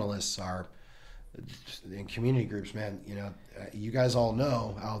environmentalists are in community groups, man. You know, you guys all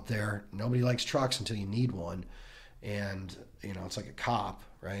know out there, nobody likes trucks until you need one, and you know, it's like a cop,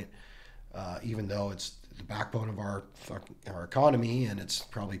 right? Even though it's the backbone of our economy, and it's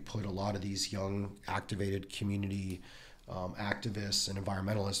probably put a lot of these young, activated community activists and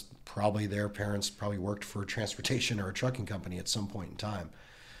environmentalists, probably their parents probably worked for transportation or a trucking company at some point in time.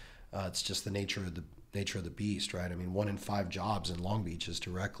 It's just the nature of the beast, right? I mean, 1 in 5 jobs in Long Beach is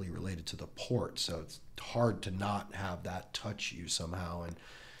directly related to the port, so it's hard to not have that touch you somehow. And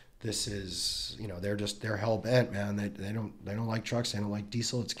this is, you know, they're hell bent, man. They don't like trucks. They don't like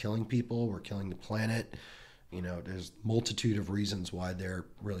diesel. It's killing people. We're killing the planet. You know, there's multitude of reasons why they're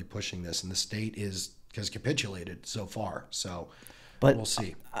really pushing this, and the state has capitulated so far. So, but we'll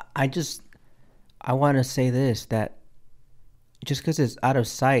see. I want to say this, that just because it's out of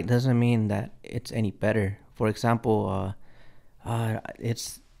sight doesn't mean that it's any better. For example,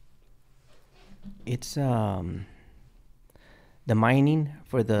 it's the mining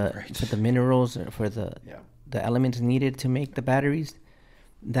for the minerals, for the elements needed to make the batteries.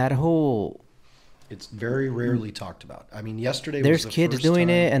 That whole, it's very rarely talked about. I mean, yesterday there's was the kids first doing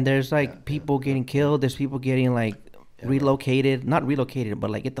time, it, and there's like people getting killed. There's people getting like relocated, not relocated, but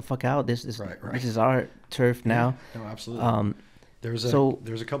like get the fuck out. This is our turf now. No, absolutely.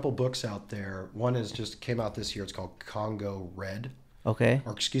 There's a couple books out there. One is just came out this year. It's called Congo Red. Okay.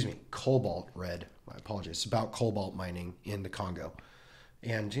 Or excuse me, Cobalt Red. My apologies. It's about cobalt mining in the Congo,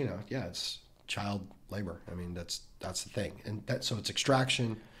 and you know, it's child labor. I mean, that's the thing, and so it's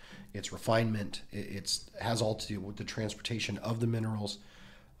extraction, it's refinement, it has all to do with the transportation of the minerals.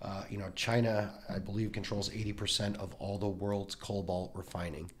 You know, China, I believe, controls 80% of all the world's cobalt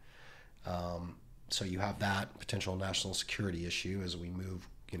refining. So you have that potential national security issue as we move,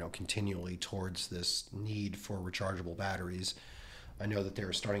 you know, continually towards this need for rechargeable batteries. I know that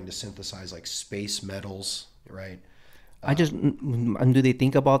they're starting to synthesize like space metals, right? Do they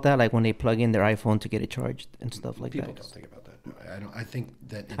think about that, like when they plug in their iPhone to get it charged and stuff like people that? Don't think about that. I think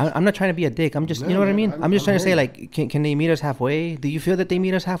that I'm not trying to be a dick. I'm just, you know what I mean? I'm just trying to say, like, can they meet us halfway? Do you feel that they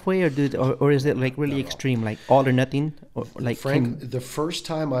meet us halfway, or is it like really extreme, like all or nothing? Or like, Frank, the first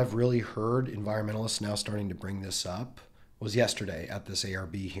time I've really heard environmentalists now starting to bring this up was yesterday at this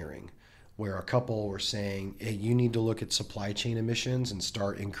ARB hearing, where a couple were saying, hey, you need to look at supply chain emissions and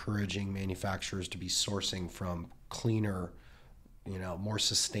start encouraging manufacturers to be sourcing from cleaner, you know, more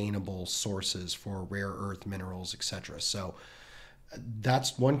sustainable sources for rare earth minerals, etc. So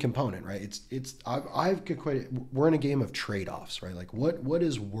that's one component, right? We're in a game of trade-offs, right? Like what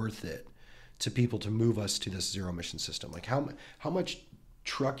is worth it to people to move us to this zero emission system? Like how much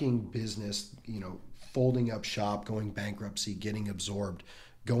trucking business, you know, folding up shop, going bankruptcy, getting absorbed,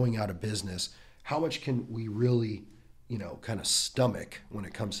 going out of business, how much can we really, you know, kind of stomach when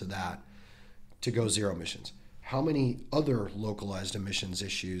it comes to that to go zero emissions? How many other localized emissions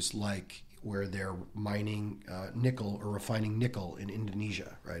issues, like where they're mining nickel or refining nickel in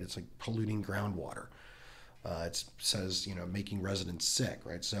Indonesia, right? It's like polluting groundwater. It says, you know, making residents sick,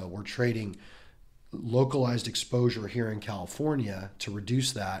 right? So we're trading localized exposure here in California to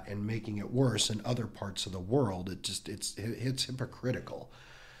reduce that and making it worse in other parts of the world. It's hypocritical.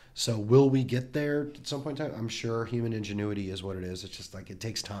 So will we get there at some point in time? I'm sure human ingenuity is what it is. It's just like it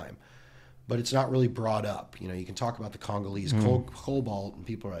takes time. But it's not really brought up. You know, you can talk about the Congolese cobalt, and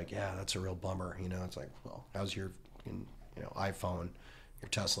people are like, "Yeah, that's a real bummer." You know, it's like, well, how's your, you know, iPhone, your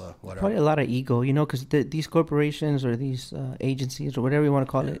Tesla, whatever? Probably a lot of ego, you know, because these corporations or these agencies or whatever you want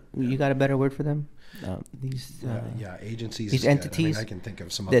to call it, you got a better word for them? Agencies. These entities. I can think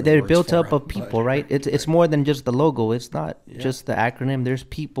of some other they're words built for up it, of people, right? It's more than just the logo. It's not just the acronym. There's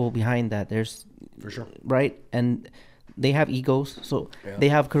people behind that. There's for sure, right? And they have egos, so they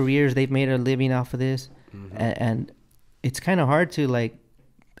have careers. They've made a living off of this, and it's kind of hard to like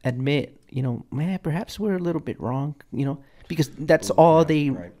admit, you know, man, perhaps we're a little bit wrong, you know, because that's all they.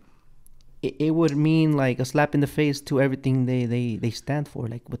 Right. It would mean like a slap in the face to everything they stand for,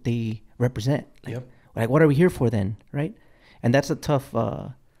 like what they represent. Like, like what are we here for then, right? And that's a tough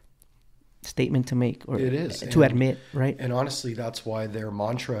statement to make, or it is to admit, right? And honestly, that's why their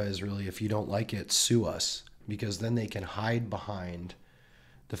mantra is really, if you don't like it, sue us. Because then they can hide behind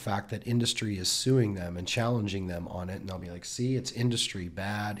the fact that industry is suing them and challenging them on it. And they'll be like, see, it's industry,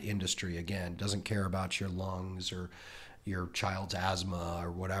 bad industry, again, doesn't care about your lungs or your child's asthma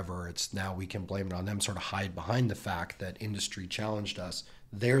or whatever. It's now we can blame it on them, sort of hide behind the fact that industry challenged us.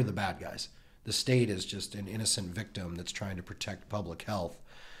 They're the bad guys. The state is just an innocent victim that's trying to protect public health.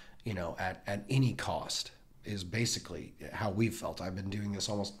 at any cost is basically how we've felt. I've been doing this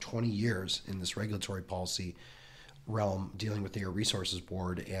almost 20 years in this regulatory policy realm, dealing with the Air Resources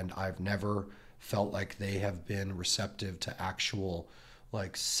Board, and I've never felt like they have been receptive to actual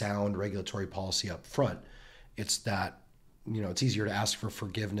like sound regulatory policy up front. It's that, it's easier to ask for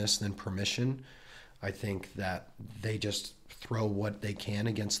forgiveness than permission. I think that they just throw what they can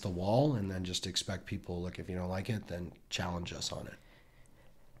against the wall and then just expect people, look, if you don't like it, then challenge us on it.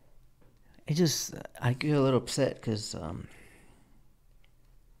 I get a little upset because,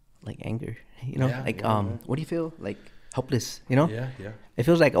 like anger, what do you feel? Like helpless, Yeah. It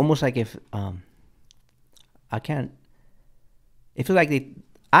feels like almost like if, I can't, it feels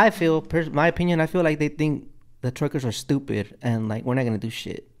like my opinion, I feel like they think the truckers are stupid and like, we're not going to do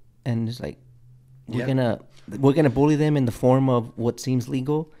shit. And it's like, we're gonna bully them in the form of what seems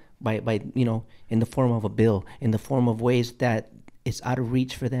legal by in the form of a bill, in the form of ways that it's out of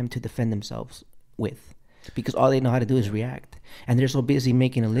reach for them to defend themselves with, because all they know how to do is react, and they're so busy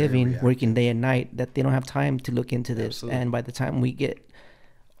making a living, working day and night, that they don't have time to look into this. Absolutely. And by the time we get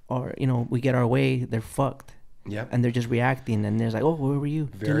our way, they're fucked. Yeah. And they're just reacting, and there's like, oh, where were you?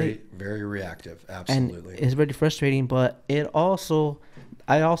 Very, very reactive. Absolutely. And it's very frustrating, but I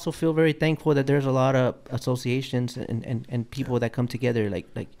also feel very thankful that there's a lot of associations and people that come together, like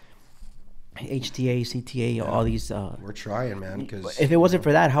HTA, CTA, all these. We're trying, man. Because if it wasn't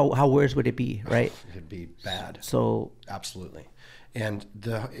for that, how worse would it be, right? It'd be bad. So absolutely. And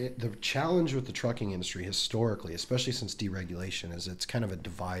the challenge with the trucking industry historically, especially since deregulation, is it's kind of a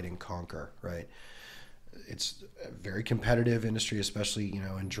divide and conquer, right? It's a very competitive industry, especially,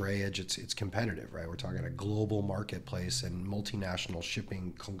 in drayage, it's competitive, right? We're talking a global marketplace and multinational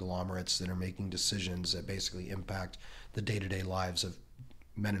shipping conglomerates that are making decisions that basically impact the day-to-day lives of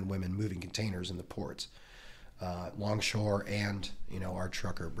men and women moving containers in the ports, longshore, and, our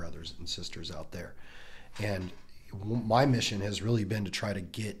trucker brothers and sisters out there. And my mission has really been to try to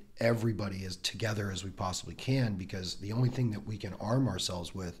get everybody as together as we possibly can, because the only thing that we can arm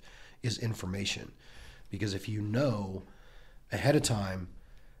ourselves with is information. Because if you know ahead of time,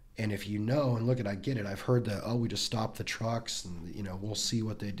 and if and look, I get it. I've heard that, we just stop the trucks and, we'll see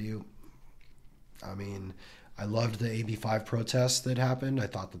what they do. I mean, I loved the AB5 protests that happened. I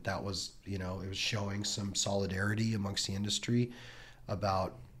thought that was, it was showing some solidarity amongst the industry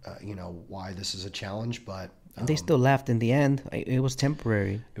about, why this is a challenge. But they still laughed in the end. It was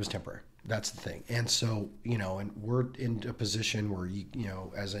temporary. It was temporary. That's the thing. And so, and we're in a position where,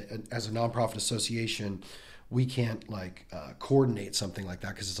 as a nonprofit association, we can't coordinate something like that,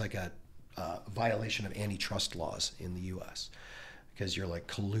 because it's like a violation of antitrust laws in the U.S., because you're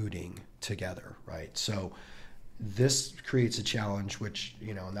colluding together, right? So this creates a challenge, which,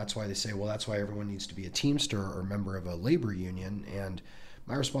 and that's why they say, well, that's why everyone needs to be a Teamster or member of a labor union. And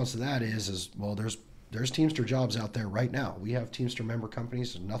my response to that is well, there's Teamster jobs out there right now. We have Teamster member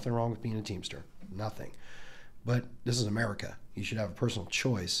companies. There's nothing wrong with being a Teamster. Nothing. But this is America. You should have a personal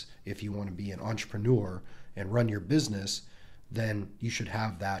choice. If you want to be an entrepreneur and run your business, then you should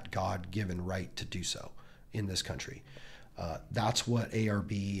have that God-given right to do so in this country. That's what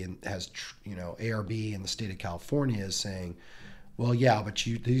ARB ARB in the state of California is saying. Well, yeah, but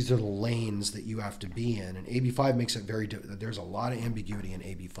these are the lanes that you have to be in. And AB5 makes it there's a lot of ambiguity in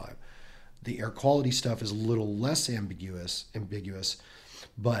AB5. The air quality stuff is a little less ambiguous,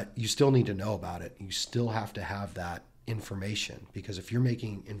 but you still need to know about it. You still have to have that information, because if you're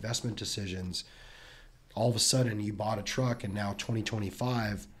making investment decisions, all of a sudden you bought a truck and now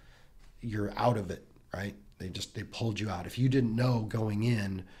 2025, you're out of it, right? They pulled you out. If you didn't know going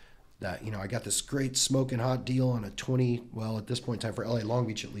in that, I got this great smoking hot deal on a at this point in time for LA Long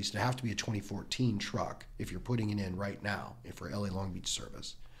Beach, at least, it'd have to be a 2014 truck if you're putting it in right now, if for LA Long Beach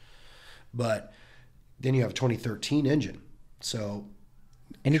service. But then you have a 2013 engine. So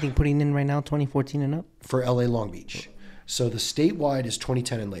anything putting in right now, 2014 and up? For LA Long Beach. So the statewide is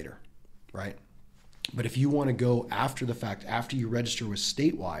 2010 and later, right? But if you want to go after the fact, after you register with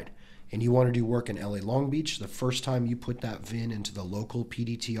statewide, and you want to do work in LA Long Beach, the first time you put that VIN into the local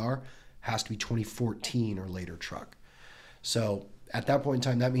PDTR has to be 2014 or later truck. So at that point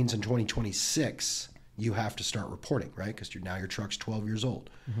in time, that means in 2026, you have to start reporting, right? Because now your truck's 12 years old.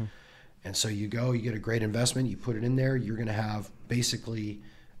 Mm-hmm. And so you get a great investment, you put it in there, you're going to have basically,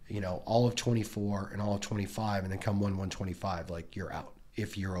 all of 24 and all of 25, and then come 1/125, you're out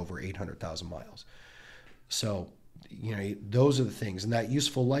if you're over 800,000 miles. So, those are the things. And that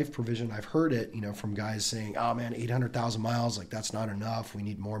useful life provision, I've heard it, from guys saying, oh man, 800,000 miles, that's not enough. We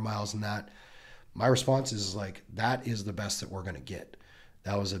need more miles than that. My response is that is the best that we're going to get.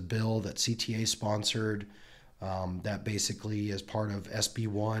 That was a bill that CTA sponsored. that basically is part of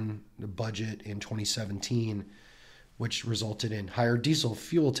SB1, the budget in 2017, which resulted in higher diesel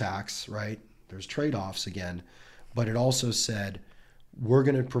fuel tax, right? There's trade-offs again, but it also said, we're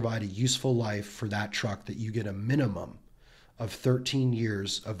going to provide a useful life for that truck that you get a minimum of 13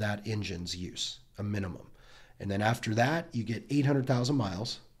 years of that engine's use, a minimum. And then after that, you get 800,000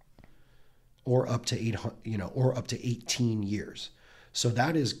 miles or up to 18 years. So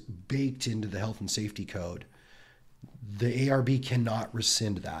that is baked into the health and safety code. The ARB cannot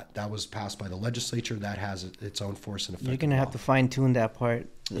rescind that. That was passed by the legislature. That has its own force and effect. You're going to have to fine tune that part.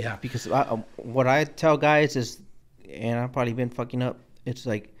 Yeah. Because what I tell guys is, and I've probably been fucking up, it's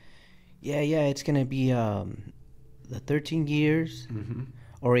like, yeah, it's going to be the 13 years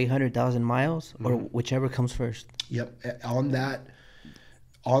or 800,000 miles or whichever comes first. Yep.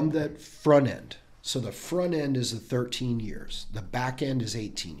 On the front end. So the front end is the 13 years. The back end is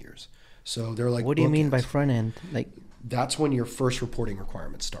 18 years. So they're like, what do you mean by front end? Like, that's when your first reporting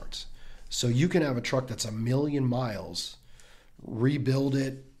requirement starts. So you can have a truck that's 1 million miles, rebuild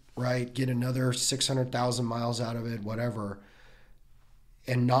it, right? Get another 600,000 miles out of it, whatever,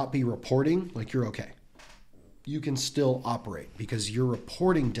 and not be reporting, like you're okay. You can still operate because your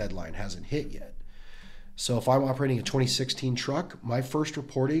reporting deadline hasn't hit yet. So if I'm operating a 2016 truck, my first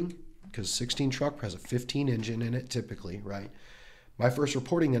reporting, because 16 truck has a 15 engine in it typically, right? My first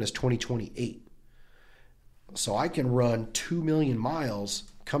reporting then is 2028. So I can run 2 million miles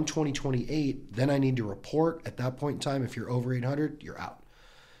come 2028. Then I need to report at that point in time. If you're over 800, you're out.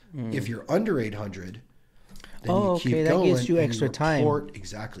 If you're under 800, then you keep going. That gives you extra time.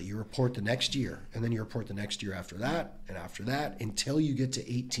 Exactly. You report the next year, and then you report the next year after that, and after that, until you get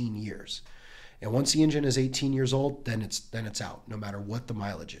to 18 years. And once the engine is 18 years old, then it's out, no matter what the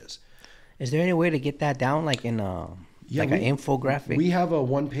mileage is. Is there any way to get that down, like in an infographic? We have a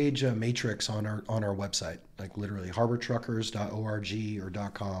one-page matrix on our website, like literally harbortruckers.org or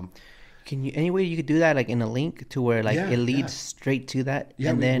 .com. Can you any way you could do that, like in a link to where it leads straight to that? Yeah,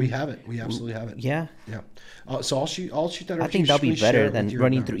 and we have it. We absolutely have it. Yeah. So I'll shoot that over. I think that'll be better than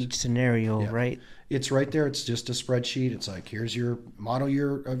running through each scenario, right? It's right there. It's just a spreadsheet. It's like, here's your model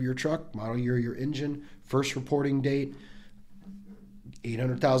year of your truck, model year of your engine, first reporting date,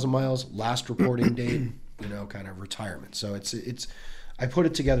 800,000 miles, last reporting date, kind of retirement. So it's. I put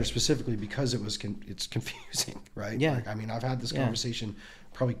it together specifically because it's confusing, right? Yeah. Like, I mean, I've had this conversation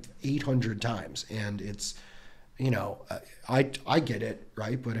probably 800 times, and it's, I get it,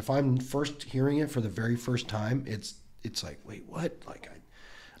 right? But if I'm first hearing it for the very first time, it's like, wait, what? Like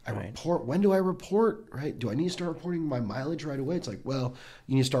I report. When do I report? Right? Do I need to start reporting my mileage right away? It's like, well,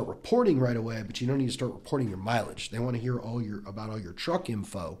 you need to start reporting right away, but you don't need to start reporting your mileage. They want to hear about all your truck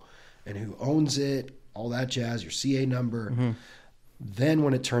info and who owns it, all that jazz, your CA number. Mm-hmm. Then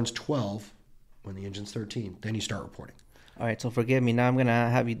when it turns 12, when the engine's 13, then you start reporting. All right, so forgive me. Now I'm going to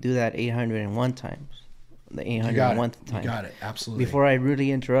have you do that 801 times. The 801th time. You got it, absolutely. Before I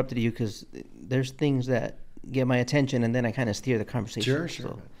really interrupted you, because there's things that get my attention, and then I kind of steer the conversation. Sure.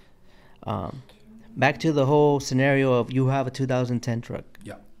 So, back to the whole scenario of you have a 2010 truck.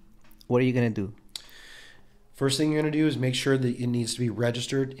 Yeah. What are you going to do? First thing you're going to do is make sure that it needs to be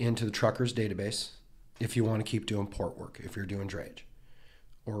registered into the trucker's database if you want to keep doing port work, if you're doing drayage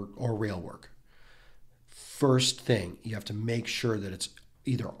or rail work. First thing, you have to make sure that it's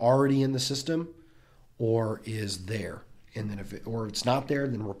either already in the system or is there. And then if it's not there,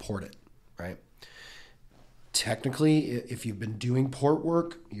 then report it, right? Technically, if you've been doing port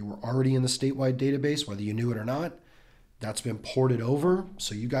work, you were already in the statewide database, whether you knew it or not, that's been ported over.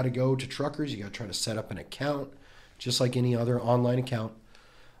 So you got to go to truckers. You got to try to set up an account, just like any other online account.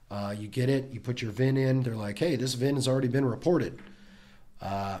 You get it, you put your VIN in. They're like, hey, this VIN has already been reported.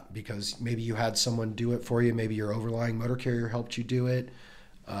 Because maybe you had someone do it for you. Maybe your overlying motor carrier helped you do it.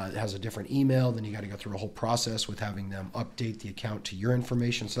 It has a different email. Then you got to go through a whole process with having them update the account to your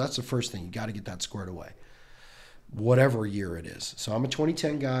information. So that's the first thing. You got to get that squared away, whatever year it is. So I'm a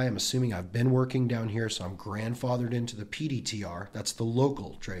 2010 guy. I'm assuming I've been working down here, so I'm grandfathered into the PDTR. That's the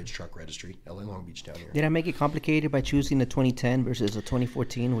local drayage truck registry, LA Long Beach down here. Did I make it complicated by choosing the 2010 versus the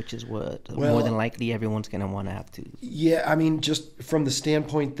 2014, which is what more than likely everyone's going to want to have to? Yeah, I mean, just from the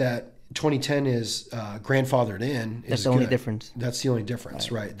standpoint that 2010 is grandfathered in. That's the only difference. That's the only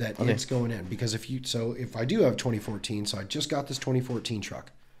difference, right? That it's going in. Because if I do have 2014, so I just got this 2014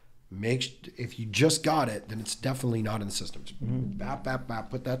 truck. If you just got it, then it's definitely not in the system.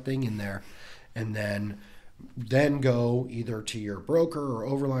 Put that thing in there, and then go either to your broker or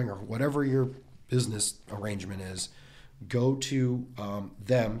overlying or whatever your business arrangement is. Go to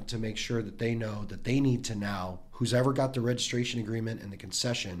them to make sure that they know that they need to now, who's ever got the registration agreement and the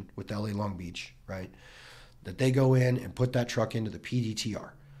concession with LA Long Beach, right? that they go in and put that truck into the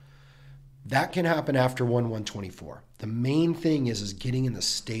PDTR. That can happen after 1/1/24. The main thing is getting in the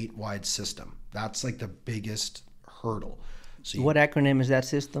statewide system. That's like the biggest hurdle. So what acronym is that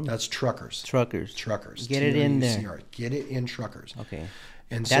system? That's truckers. Truckers. Truckers. Get it in there. Get it in truckers. Okay.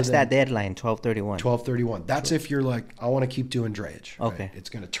 And that's so that deadline, 12/31. 12/31. That's if you're like, I want to keep doing drayage. Right? Okay. It's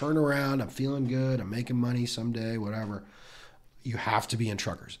going to turn around. I'm feeling good. I'm making money someday, whatever. You have to be in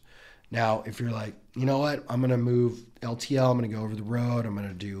truckers. Now, if you're like, you know what, I'm going to move LTL, I'm going to go over the road, I'm going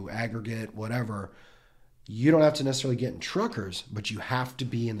to do aggregate, whatever. You don't have to necessarily get in truckers, but you have to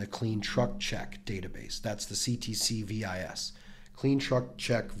be in the Clean Truck Check database. That's the CTC VIS, Clean Truck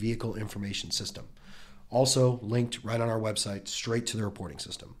Check Vehicle Information System. Also linked right on our website, straight to the reporting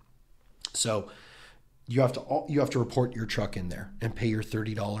system. So you have to report your truck in there and pay your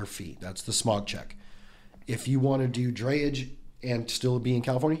 $30 fee. That's the smog check. If you want to do drayage and still be in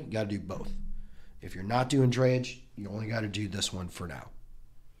California, you got to do both. If you're not doing drayage, you only got to do this one for now.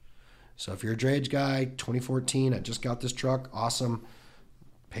 So if you're a drayage guy, 2014, I just got this truck, awesome.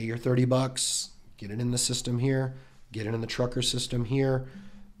 Pay your $30, get it in the system here, get it in the trucker system here.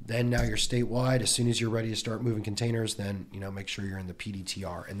 Then now you're statewide. As soon as you're ready to start moving containers, then make sure you're in the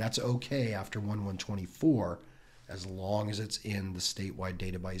PDTR, and that's okay after 1/1/24, as long as it's in the statewide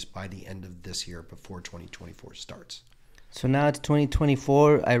database by the end of this year before 2024 starts. So now it's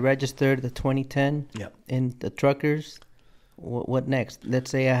 2024. I registered the 2010 in the truckers. What next?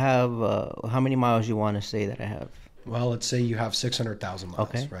 Let's say I have, how many miles you want to say that I have? Well, let's say you have 600,000 miles,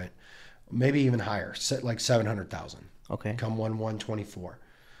 okay. Right? Maybe even higher, like 700,000. Okay. Come 1/1/24.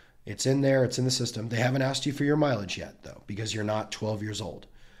 It's in there. It's in the system. They haven't asked you for your mileage yet, though, because you're not 12 years old.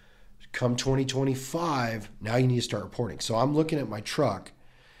 Come 2025, now you need to start reporting. So I'm looking at my truck.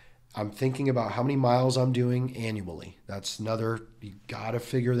 I'm thinking about how many miles I'm doing annually. That's another, you got to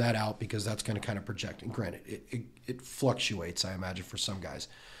figure that out, because that's going to kind of project. And granted, it fluctuates, I imagine, for some guys.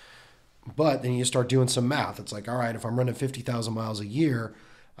 But then you start doing some math. It's like, all right, if I'm running 50,000 miles a year,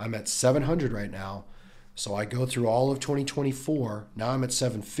 I'm at 700 right now. So I go through all of 2024. Now I'm at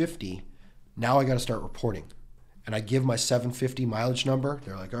 750. Now I got to start reporting. And I give my 750 mileage number.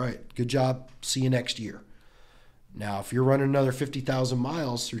 They're like, all right, good job. See you next year. Now, if you're running another 50,000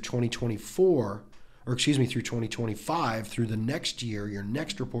 miles through 2024, through 2025, through the next year, your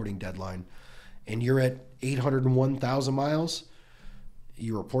next reporting deadline, and you're at 801,000 miles,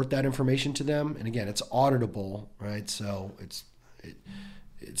 you report that information to them. And again, it's auditable, right? So it's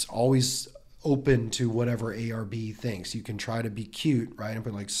always open to whatever ARB thinks. You can try to be cute, right, and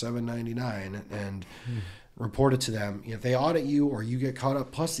put like $7.99 and report it to them. If they audit you or you get caught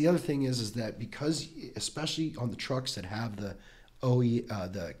up. Plus, the other thing is that because, especially on the trucks that have the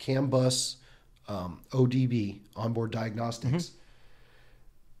the CAN bus ODB, onboard diagnostics,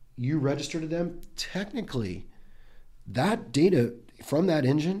 you register to them. Technically, that data from that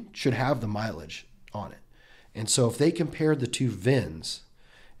engine should have the mileage on it. And so if they compare the two VINs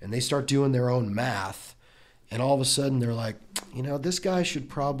and they start doing their own math, and all of a sudden they're like, this guy should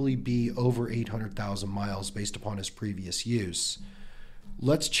probably be over 800,000 miles based upon his previous use.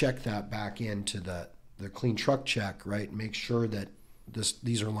 Let's check that back into the clean truck check, right? Make sure that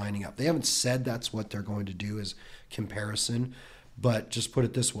these are lining up. They haven't said that's what they're going to do as comparison, but just put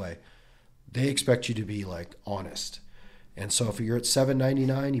it this way. They expect you to be like honest. And so if you're at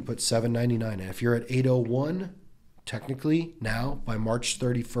 799, you put 799. And if you're at 801, technically now by March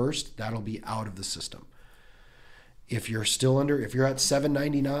 31st, that'll be out of the system. If you're if you're at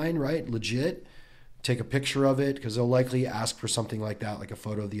 799, right, legit, take a picture of it, because they'll likely ask for something like that, like a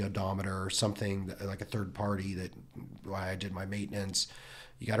photo of the odometer or something like a third party that I did my maintenance.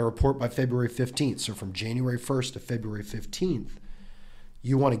 You got to report by February 15th. So from January 1st to February 15th,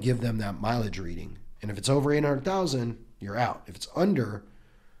 you want to give them that mileage reading. And if it's over 800,000, you're out. If it's under,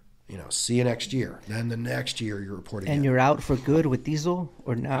 see you next year. Then the next year you're reporting. And you're out for good with diesel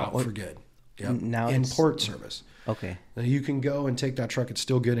or now? Out for good. Yep. Now in port service. Okay. Now you can go and take that truck. It's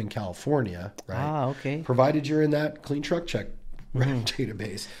still good in California, right? Ah, okay. Provided you're in that clean truck check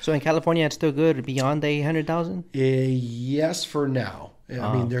database. So in California, it's still good beyond the 800,000? Yes, for now.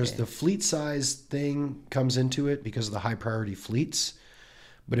 I mean, there's the fleet size thing comes into it because of the high priority fleets.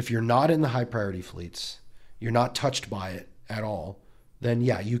 But if you're not in the high priority fleets, you're not touched by it at all, then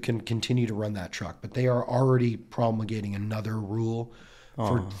yeah, you can continue to run that truck. But they are already promulgating another rule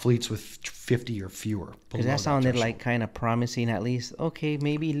for fleets with 50 or fewer. Because that sounded like kind of promising, at least. Okay,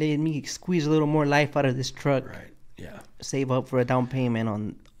 maybe let me squeeze a little more life out of this truck. Right, yeah. Save up for a down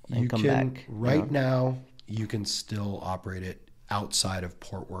payment and come back. Right now, you can still operate it outside of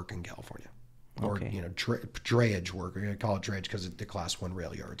port work in California. Or, drayage work. We're going to call it drayage because the class 1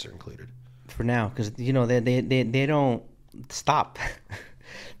 rail yards are included. for now, because they don't stop.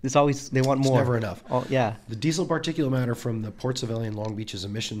 There's always, they want more. It's never enough. Oh yeah. The diesel particulate matter from the Ports of LA and Long Beach's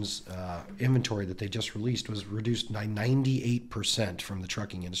emissions inventory that they just released was reduced by 98% from the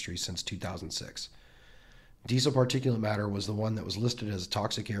trucking industry since 2006. Diesel particulate matter was the one that was listed as a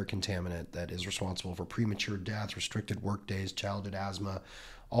toxic air contaminant that is responsible for premature death, restricted work days, childhood asthma,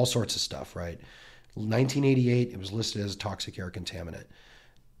 all sorts of stuff, right? 1988, it was listed as a toxic air contaminant.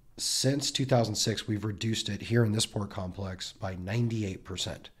 Since 2006, we've reduced it here in this port complex by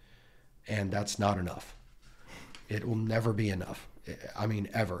 98%. And that's not enough. It will never be enough. I mean,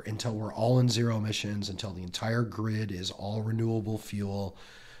 ever, until we're all in zero emissions, until the entire grid is all renewable fuel.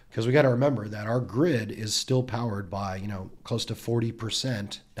 Because we got to remember that our grid is still powered by, close to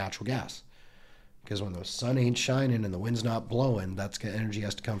 40% natural gas. Because when the sun ain't shining and the wind's not blowing, energy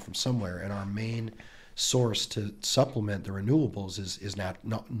has to come from somewhere. And our main source to supplement the renewables is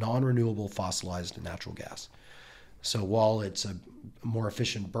non-renewable fossilized natural gas. So while it's a more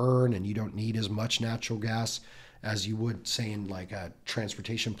efficient burn and you don't need as much natural gas as you would, say, in like a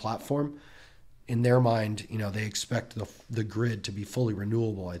transportation platform, in their mind, they expect the grid to be fully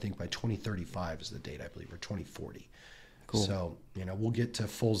renewable, I think by 2035 is the date, I believe, or 2040. Cool. So, we'll get to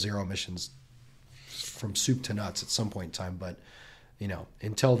full zero emissions from soup to nuts at some point in time. But,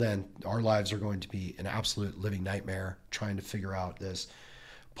 until then, our lives are going to be an absolute living nightmare trying to figure out this.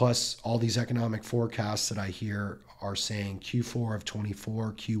 Plus, all these economic forecasts that I hear are saying Q4 of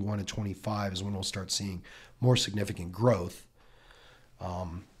 24, Q1 of 25 is when we'll start seeing more significant growth.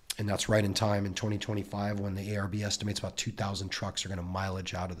 And that's right in time in 2025 when the ARB estimates about 2,000 trucks are going to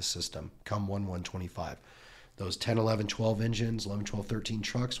mileage out of the system come 1/1/25. Those 10, 11, 12 engines, 11, 12, 13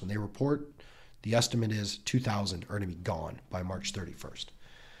 trucks, when they report, the estimate is 2,000 are going to be gone by March 31st.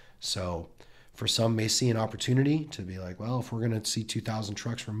 So for some may see an opportunity to be like, well, if we're going to see 2,000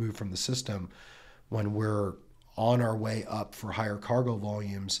 trucks removed from the system when we're on our way up for higher cargo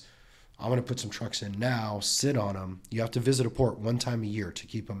volumes, I'm going to put some trucks in now, sit on them. You have to visit a port one time a year to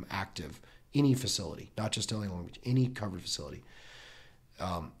keep them active. Any facility, not just LA Long Beach, any covered facility.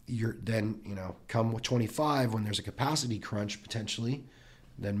 Come with 25 when there's a capacity crunch potentially,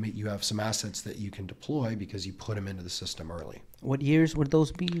 then you have some assets that you can deploy because you put them into the system early. What years would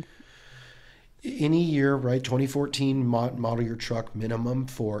those be? Any year, right? 2014 model year truck minimum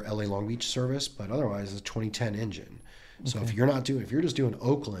for LA Long Beach service, but otherwise it's a 2010 engine. So if you're just doing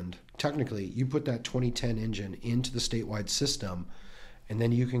Oakland, technically you put that 2010 engine into the statewide system and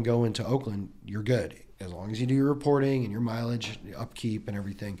then you can go into Oakland, you're good. As long as you do your reporting and your mileage, upkeep and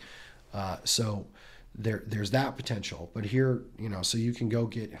everything. So there's that potential. But here, so you can go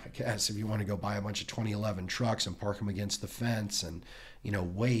get, I guess, if you want to go buy a bunch of 2011 trucks and park them against the fence and,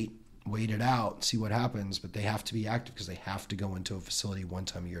 wait it out, see what happens. But they have to be active because they have to go into a facility one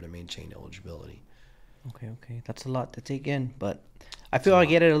time a year to maintain eligibility. Okay. That's a lot to take in, but I feel I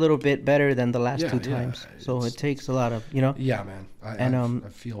get it a little bit better than the last two times. So it takes a lot of, Yeah, man. I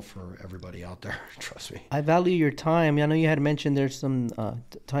feel for everybody out there. Trust me. I value your time. I know you had mentioned there's some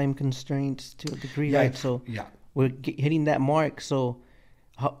time constraints to a degree, right? So we're hitting that mark. So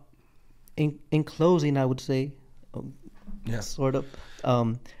in closing, I would say, sort of,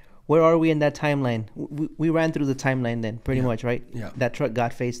 where are we in that timeline? We ran through the timeline then, pretty much, right? Yeah. That truck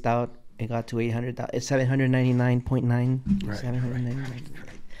got phased out. It got to 799.9. Right. 799. Right.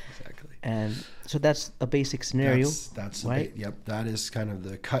 Exactly. And so that's a basic scenario. That's right? Yep. That is kind of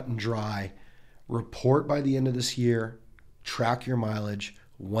the cut and dry. Report by the end of this year. Track your mileage.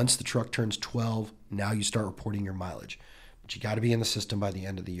 Once the truck turns 12, now you start reporting your mileage. But you got to be in the system by the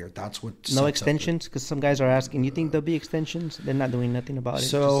end of the year. That's what. No extensions, because some guys are asking. You think there'll be extensions? They're not doing nothing about it.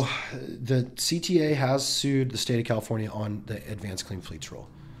 So the CTA has sued the state of California on the Advanced Clean Fleets rule.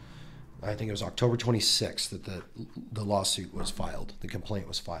 I think it was October 26th that the lawsuit was filed, the complaint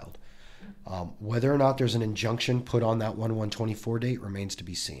was filed. Whether or not there's an injunction put on that 1/1/24 date remains to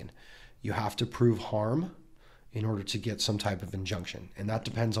be seen. You have to prove harm in order to get some type of injunction. And that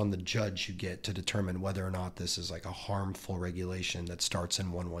depends on the judge you get to determine whether or not this is like a harmful regulation that starts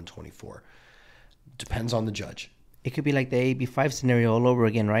in 1/1/24. Depends on the judge. It could be like the AB5 scenario all over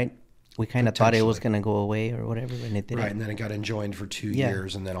again, right? We kind of thought it was going to go away or whatever, and it didn't. Right, and then it got enjoined for 2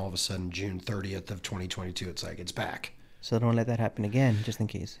 years, and then all of a sudden, June 30th of 2022, it's back. So don't let that happen again, just in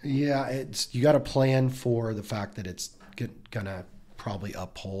case. Yeah, you got to plan for the fact that it's going to probably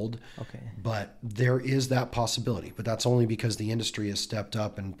uphold. Okay. But there is that possibility. But that's only because the industry has stepped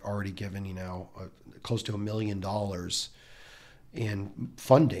up and already given, close to $1 million in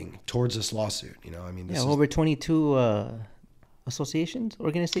funding towards this lawsuit. This is over 22 associations,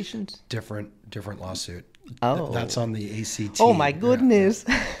 organizations. Different lawsuit. Oh, that's on the ACT. Oh my goodness.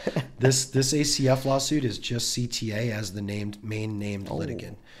 Yeah. This ACF lawsuit is just CTA as the main named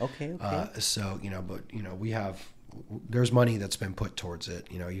litigant. Okay. So there's money that's been put towards it,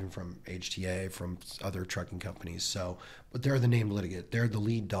 even from HTA, from other trucking companies. So, but they're the named litigant. They're the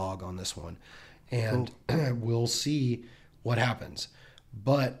lead dog on this one, and we'll see what happens.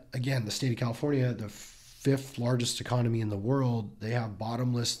 But again, the state of California, the fifth largest economy in the world, they have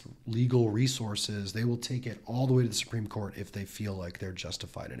bottomless legal resources. They will take it all the way to the Supreme Court if they feel like they're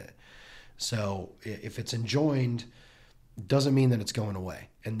justified in it. So if it's enjoined, doesn't mean that it's going away.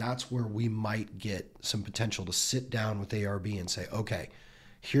 And that's where we might get some potential to sit down with ARB and say, okay,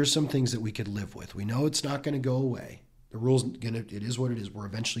 here's some things that we could live with. We know it's not going to go away. The rule's it is what it is. We're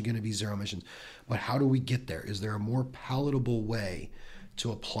eventually going to be zero emissions. But how do we get there? Is there a more palatable way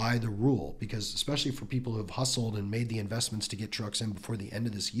to apply the rule? Because especially for people who have hustled and made the investments to get trucks in before the end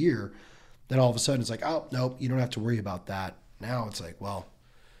of this year, then all of a sudden it's like, oh, nope, you don't have to worry about that. Now it's like, well,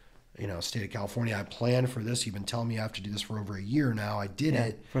 state of California, I planned for this. You've been telling me I have to do this for over a year now. I did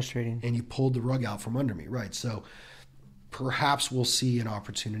it. Frustrating. And you pulled the rug out from under me. Right. So perhaps we'll see an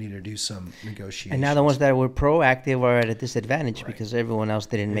opportunity to do some negotiation. And now the ones that were proactive are at a disadvantage because everyone else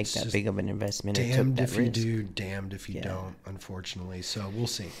didn't make that big of an investment. Damned if you do, damned if you don't, unfortunately. So we'll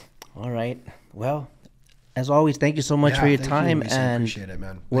see. All right. Well, as always, thank you so much for your time. And appreciate it,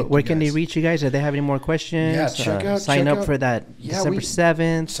 man. Where can they reach you guys? Do they have any more questions? Yeah, sign up for that December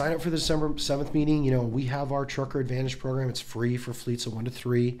 7th. Sign up for the December 7th meeting. We have our Trucker Advantage program. It's free for fleets of 1 to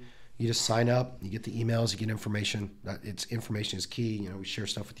 3. You just sign up, you get the emails, you get information. Information is key. We share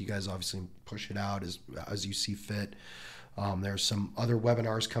stuff with you guys, obviously, and push it out as you see fit. There's some other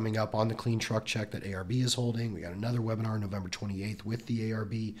webinars coming up on the Clean Truck Check that ARB is holding. We got another webinar November 28th with the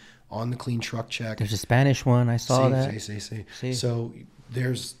ARB on the Clean Truck Check. There's a Spanish one. I saw that. See. So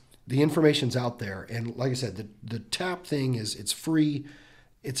there's the information's out there. And like I said, the TAP thing it's free.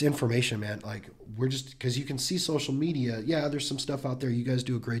 It's information, man. Like we're just, because you can see social media. Yeah, there's some stuff out there. You guys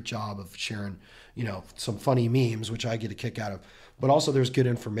do a great job of sharing, some funny memes, which I get a kick out of. But also there's good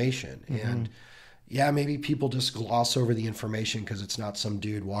information. Mm-hmm. And yeah, maybe people just gloss over the information because it's not some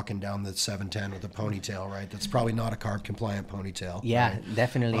dude walking down the 710 with a ponytail, right? That's probably not a CARB compliant ponytail. Yeah, right?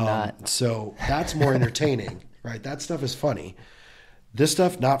 Definitely not. So that's more entertaining, right? That stuff is funny. This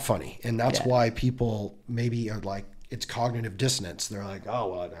stuff, not funny. And that's why people maybe are like, it's cognitive dissonance. They're like, oh,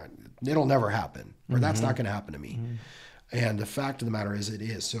 well, it'll never happen. Or that's not going to happen to me. Mm-hmm. And the fact of the matter is it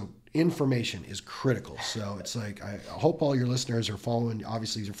is. So information is critical. So it's like, I hope all your listeners are following,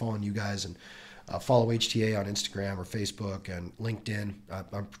 obviously they're following you guys, and follow HTA on Instagram or Facebook and LinkedIn.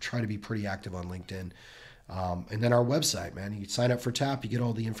 I'm trying to be pretty active on LinkedIn. And then our website, man, you sign up for TAP, you get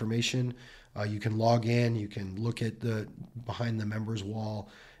all the information. You can log in, you can look at the behind the members wall.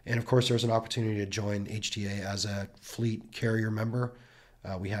 And of course, there's an opportunity to join HTA as a fleet carrier member.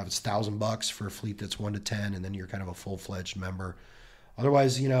 We have it's $1,000 for a fleet that's 1 to 10, and then you're kind of a full-fledged member.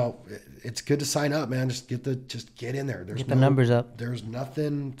 Otherwise, it's good to sign up, man. Just get in there. Get the numbers up. There's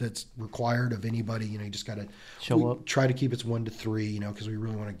nothing that's required of anybody. You just got to show up. Try to keep it 1 to 3, because we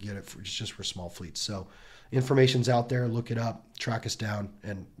really want to get it just for small fleets. So information's out there. Look it up. Track us down,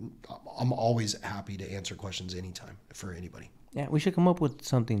 and I'm always happy to answer questions anytime for anybody. Yeah, we should come up with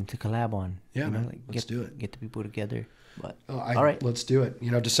something to collab on. Yeah, let's do it. Get the people together. But all right, let's do it.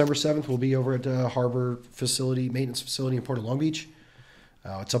 December 7th, we'll be over at the Harbor Maintenance Facility in Port of Long Beach.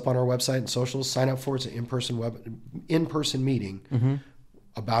 It's up on our website and socials. Sign up for it. It's an in-person meeting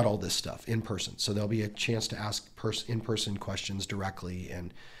about all this stuff in person. So there'll be a chance to ask in-person questions directly.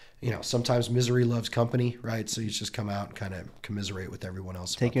 And sometimes misery loves company, right? So you just come out and kind of commiserate with everyone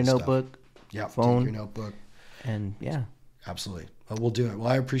else. Take your notebook. Yeah, phone. Take your notebook. And yeah. Absolutely. We'll do it. Well,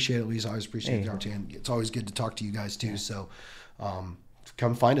 I appreciate it, Lisa. I always appreciate the opportunity. It's always good to talk to you guys too. Yeah. So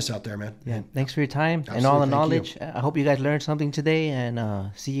come find us out there, man. Yeah. And thanks for your time and all the knowledge. I hope you guys learned something today,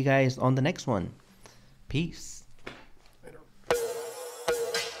 and see you guys on the next one. Peace.